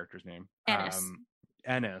Ledger's character's name?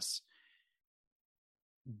 Ennis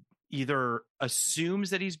either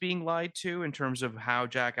assumes that he's being lied to in terms of how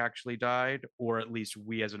Jack actually died, or at least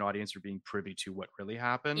we as an audience are being privy to what really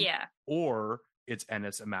happened. Yeah. Or it's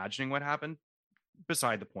Ennis imagining what happened.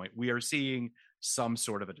 Beside the point, we are seeing some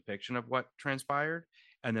sort of a depiction of what transpired.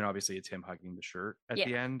 And then obviously it's him hugging the shirt at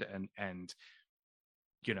the end and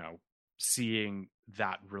seeing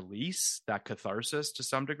that release, that catharsis to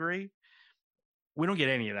some degree. We don't get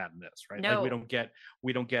any of that in this, right? No. Like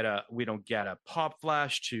we don't get a pop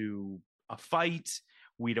flash to a fight.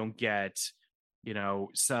 We don't get,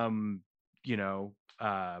 some,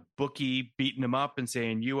 bookie beating him up and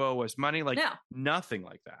saying, "You owe us money." Like nothing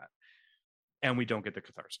like that. And we don't get the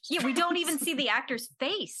catharsis. Yeah, we don't even see the actor's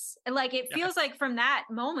face. Like it feels like from that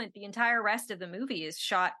moment, the entire rest of the movie is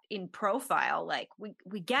shot in profile. Like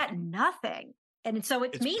we get nothing. And so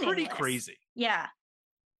it's meaningless. Pretty crazy. Yeah.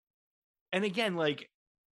 And again, like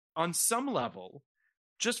on some level,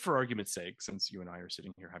 just for argument's sake, since you and I are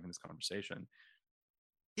sitting here having this conversation,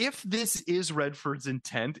 if this is Redford's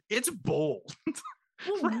intent, it's bold.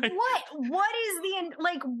 Right? What is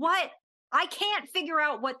what? I can't figure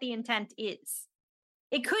out what the intent is.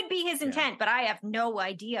 It could be his intent, but I have no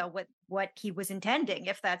idea what he was intending,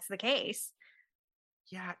 if that's the case.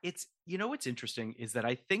 Yeah, it's what's interesting is that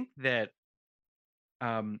I think that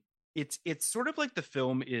it's sort of like the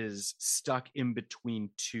film is stuck in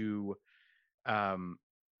between two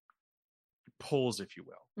poles, if you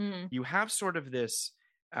will. Mm-hmm. You have sort of this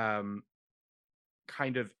kind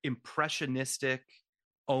of impressionistic,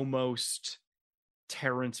 almost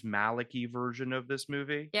Terrence Malick-y version of this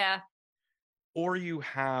movie. Yeah. Or you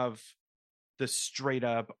have the straight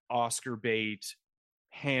up Oscar bait,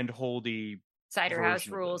 hand-holdy Cider House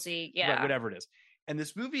Rules-y, right, whatever it is. And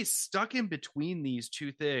this movie is stuck in between these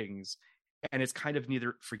two things, and it's kind of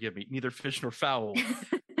neither fish nor fowl.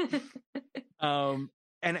 And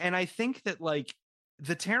I think that like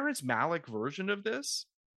the Terrence Malick version of this,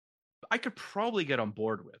 I could probably get on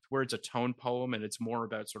board with, where it's a tone poem and it's more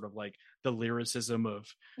about sort of like the lyricism of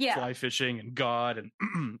fly fishing and God and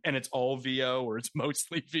and it's all VO or it's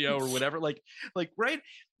mostly VO or whatever, like right,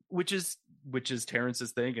 which is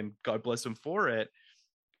Terrence's thing, and God bless him for it.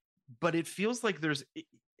 But it feels like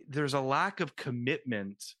there's a lack of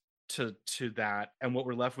commitment to that, and what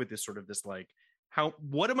we're left with is sort of this like,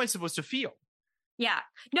 what am I supposed to feel? Yeah.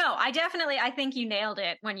 No, I think you nailed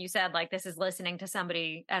it when you said like this is listening to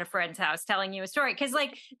somebody at a friend's house telling you a story, because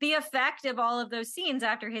like the effect of all of those scenes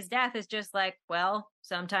after his death is just like, well,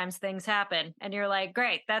 sometimes things happen, and you're like,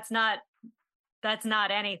 great, that's not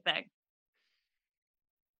anything.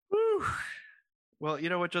 Whew. Well, you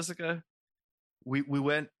know what, Jessica? we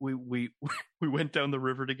went we went down the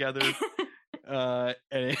river together.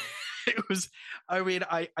 And it was, I mean,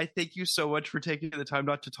 I thank you so much for taking the time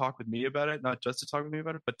not to talk with me about it, not just to talk with me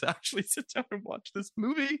about it, but to actually sit down and watch this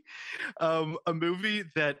movie. A movie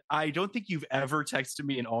that I don't think you've ever texted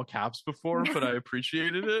me in all caps before, but I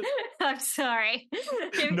appreciated it. I'm sorry.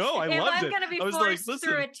 No, I loved it. I'm going to be forced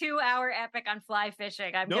through a 2-hour epic on fly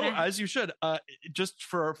fishing, as you should. Just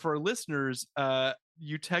for our listeners,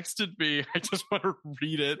 you texted me. I just want to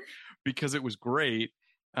read it because it was great.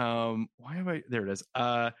 Why am I there? It is.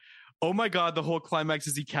 Oh my god, the whole climax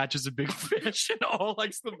is he catches a big fish in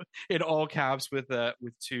all caps with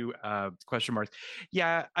 2 question marks.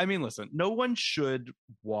 Yeah, I mean, listen, no one should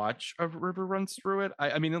watch A River Runs Through It.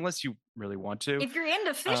 I mean, unless you really want to. If you're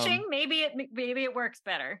into fishing, maybe it works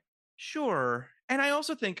better. Sure. And I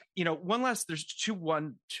also think, there's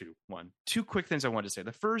two quick things I wanted to say.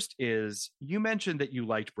 The first is, you mentioned that you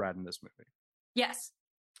liked Brad in this movie. Yes.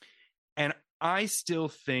 And I still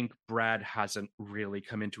think Brad hasn't really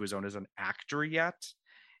come into his own as an actor yet.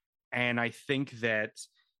 And I think that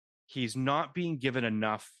he's not being given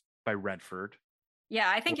enough by Redford.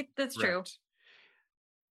 Yeah, I think that's true.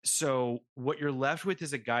 So what you're left with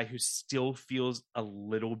is a guy who still feels a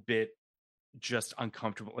little bit just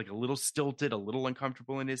uncomfortable, like a little stilted, a little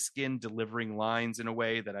uncomfortable in his skin, delivering lines in a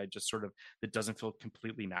way that that doesn't feel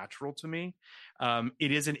completely natural to me.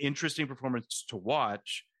 It is an interesting performance to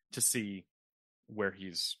watch, to see where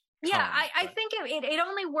he's I think it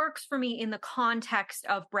only works for me in the context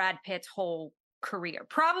of Brad Pitt's whole career.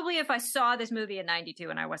 Probably if I saw this movie in 92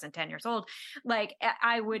 and I wasn't 10 years old, like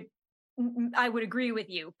I would agree with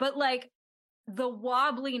you, but like the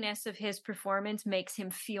wobbliness of his performance makes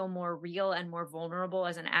him feel more real and more vulnerable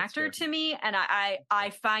as an actor to me, and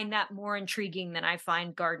I find that more intriguing than I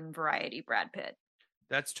find garden variety Brad Pitt.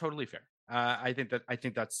 That's totally fair. I think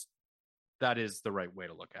that is the right way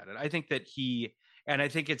to look at it. I think that I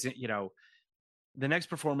think it's, the next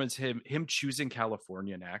performance, him choosing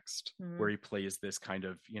California next, where he plays this kind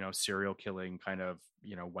of, serial killing kind of,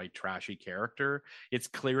 white trashy character. It's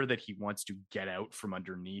clear that he wants to get out from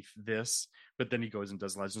underneath this, but then he goes and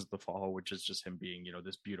does Legends of the Fall, which is just him being,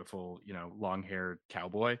 this beautiful, long-haired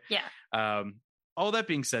cowboy. Yeah. All that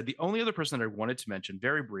being said, the only other person that I wanted to mention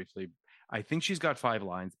very briefly, I think she's got 5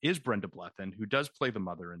 lines, is Brenda Blethyn, who does play the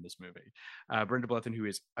mother in this movie. Brenda Blethyn, who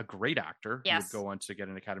is a great actor, who would go on to get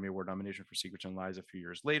an Academy Award nomination for Secrets and Lies a few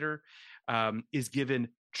years later, is given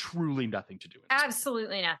truly nothing to do in this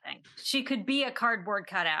Absolutely nothing. She could be a cardboard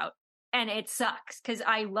cutout, and it sucks because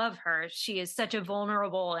I love her. She is such a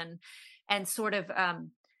vulnerable and sort of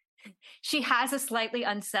she has a slightly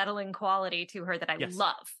unsettling quality to her that I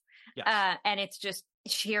love. Yes. And it's just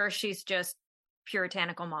she's just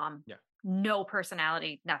puritanical mom. Yeah. No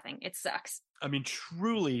personality, nothing. It sucks. I mean,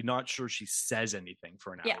 truly not sure she says anything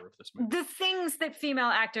for an hour of this movie. The things that female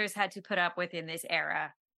actors had to put up with in this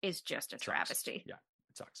era is just a travesty. Yeah,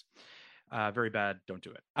 it sucks. Very bad. Don't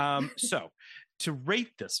do it. So to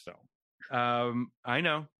rate this film, I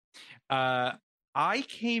know. I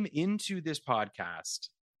came into this podcast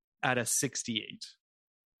at a 68.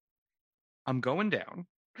 I'm going down.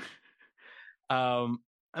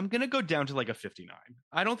 I'm going to go down to like a 59.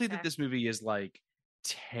 I don't think that this movie is like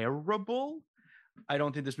terrible. I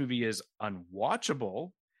don't think this movie is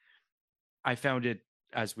unwatchable. I found it,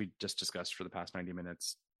 as we just discussed for the past 90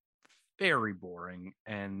 minutes, very boring.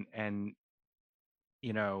 And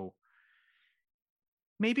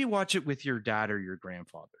maybe watch it with your dad or your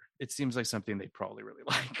grandfather. It seems like something they'd probably really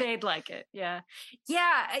like. They'd like it. Yeah.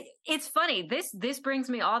 Yeah. It's funny. This brings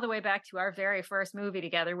me all the way back to our very first movie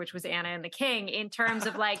together, which was Anna and the King, in terms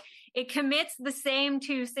of like, it commits the same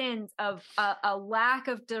 2 sins of a lack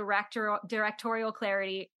of directorial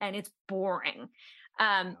clarity, and it's boring.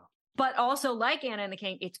 But also, like Anna and the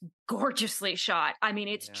King, it's gorgeously shot. I mean,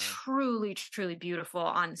 it's truly, truly beautiful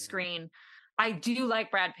on screen. I do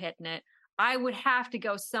like Brad Pitt in it. I would have to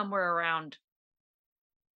go somewhere around,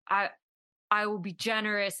 I will be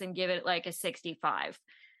generous and give it like a 65,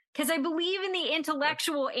 because I believe in the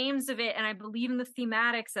intellectual aims of it, and I believe in the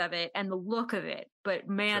thematics of it and the look of it. But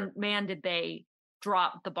man, did they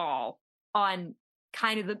drop the ball on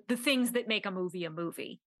kind of the things that make a movie a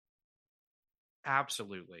movie.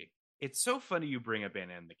 Absolutely. It's so funny you bring up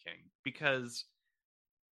Anna and the King, because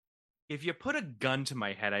if you put a gun to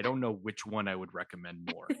my head, I don't know which one I would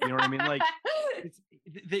recommend more. You know what I mean? Like,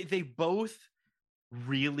 they both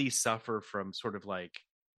really suffer from sort of like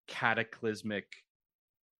cataclysmic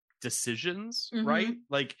decisions, right?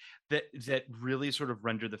 Like that really sort of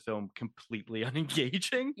render the film completely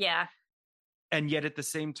unengaging. Yeah. And yet at the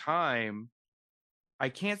same time, I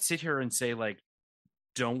can't sit here and say like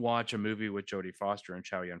don't watch a movie with Jodie Foster and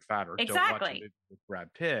Chow Yun-fat, or don't watch a movie with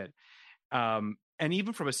Brad Pitt. And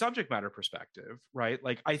even from a subject matter perspective, right?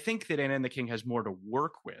 Like, I think that Anna and the King has more to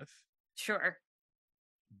work with. Sure.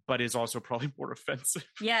 But is also probably more offensive.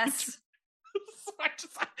 Yes.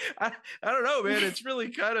 I don't know, man. It's really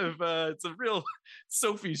kind of it's a real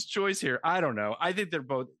Sophie's choice here. I don't know. I think they're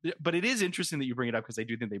both, but it is interesting that you bring it up because I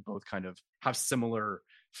do think they both kind of have similar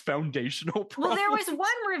foundational problems. Well, there was one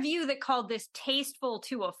review that called this tasteful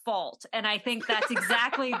to a fault, and I think that's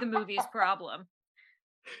exactly the movie's problem.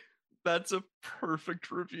 That's a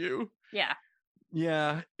perfect review. Yeah.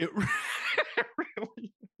 Yeah, it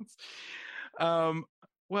really is.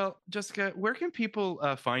 Well, Jessica, where can people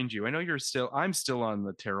find you? I know I'm still on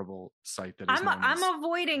the terrible site that is I'm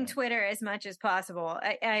avoiding Twitter as much as possible.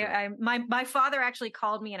 My father actually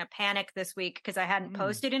called me in a panic this week because I hadn't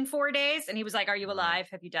posted in 4 days, and he was like, "Are you alive?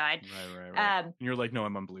 Have you died?" Right. And you're like, "No,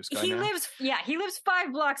 I'm on Blue Sky." He lives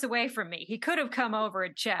 5 blocks away from me. He could have come over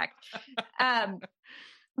and checked.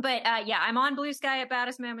 But I'm on Blue Sky at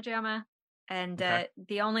Baddest Mamma Jamma. And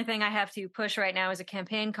the only thing I have to push right now is a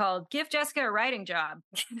campaign called "Give Jessica a Writing Job."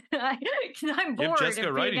 I'm bored of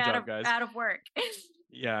being out of work.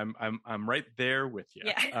 Yeah, I'm right there with you.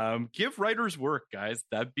 Yeah. Give writers work, guys.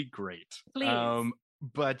 That'd be great. Please.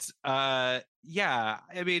 But I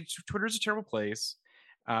mean, Twitter's a terrible place.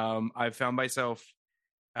 I've found myself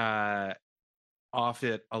off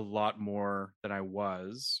it a lot more than I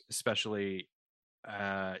was, especially.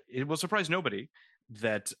 It will surprise nobody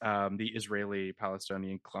that the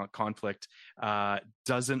Israeli-Palestinian conflict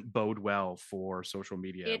doesn't bode well for social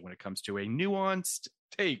media when it comes to a nuanced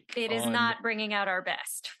take. It is not bringing out our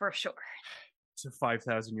best, for sure. It's a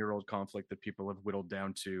 5,000-year-old conflict that people have whittled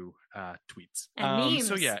down to tweets and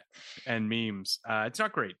memes. And memes. It's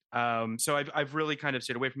not great. So I've really kind of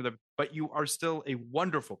stayed away from them. But you are still a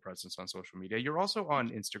wonderful presence on social media. You're also on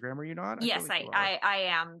Instagram, are you not? Yes, I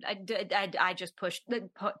am. I just post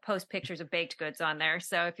pictures of baked goods on there.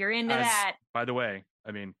 So if you're into that, by the way,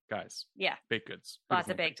 I mean, guys, baked goods, lots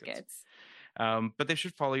of baked goods. But they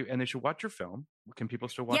should follow you and they should watch your film. Can people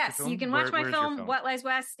still watch your film? Yes, you can watch my film, What Lies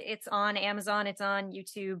West. It's on Amazon. It's on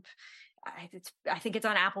YouTube. I think it's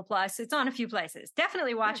on Apple Plus. It's on a few places.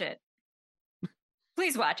 Definitely watch it.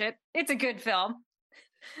 Please watch it. It's a good film.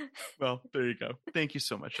 Well, there you go. Thank you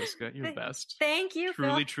so much, Jessica. You're the best. Thank you,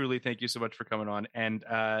 Truly, thank you so much for coming on. And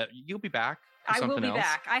you'll be back. I will be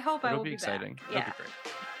back. I hope I will be exciting. Back. Yeah. It'll be great.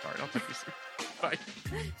 All right, I'll talk to you soon. Bye.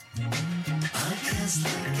 Podcast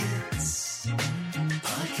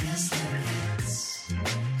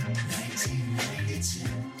like it's 1992.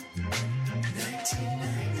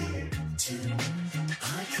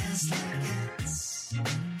 Podcast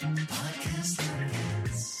like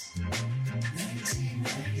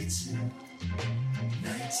it's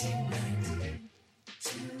 1992.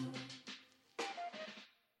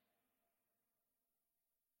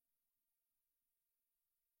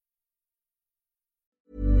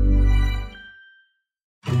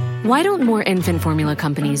 Why don't more infant formula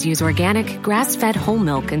companies use organic, grass-fed whole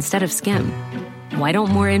milk instead of skim? Why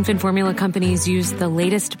don't more infant formula companies use the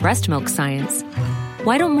latest breast milk science?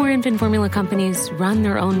 Why don't more infant formula companies run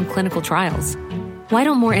their own clinical trials? Why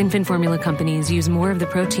don't more infant formula companies use more of the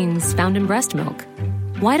proteins found in breast milk?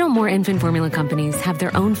 Why don't more infant formula companies have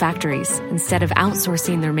their own factories instead of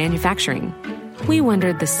outsourcing their manufacturing? We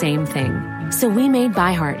wondered the same thing. So we made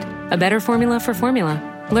ByHeart, a better formula for formula.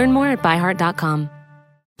 Learn more at byheart.com.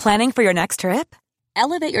 Planning for your next trip?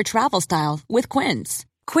 Elevate your travel style with Quince.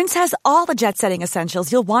 Quince has all the jet-setting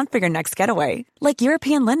essentials you'll want for your next getaway, like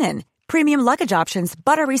European linen, premium luggage options,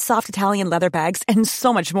 buttery soft Italian leather bags, and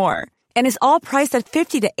so much more. And is all priced at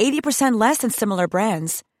 50 to 80% less than similar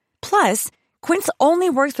brands. Plus, Quince only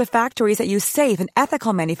works with factories that use safe and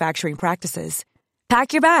ethical manufacturing practices.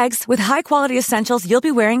 Pack your bags with high-quality essentials you'll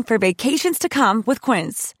be wearing for vacations to come with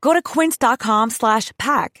Quince. Go to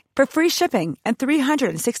quince.com/pack for free shipping and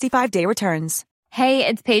 365-day returns. Hey,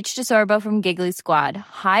 it's Paige DeSorbo from Giggly Squad.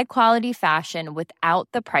 High quality fashion without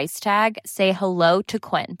the price tag. Say hello to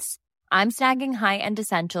Quince. I'm snagging high-end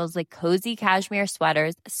essentials like cozy cashmere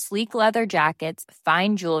sweaters, sleek leather jackets,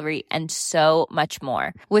 fine jewelry, and so much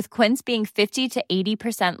more. With Quince being 50 to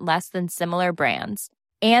 80% less than similar brands.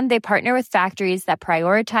 And they partner with factories that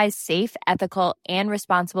prioritize safe, ethical, and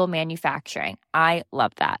responsible manufacturing. I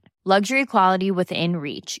love that. Luxury quality within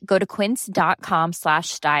reach. Go to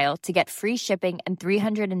quince.com/style to get free shipping and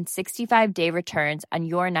 365-day returns on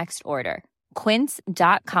your next order.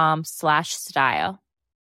 Quince.com/style.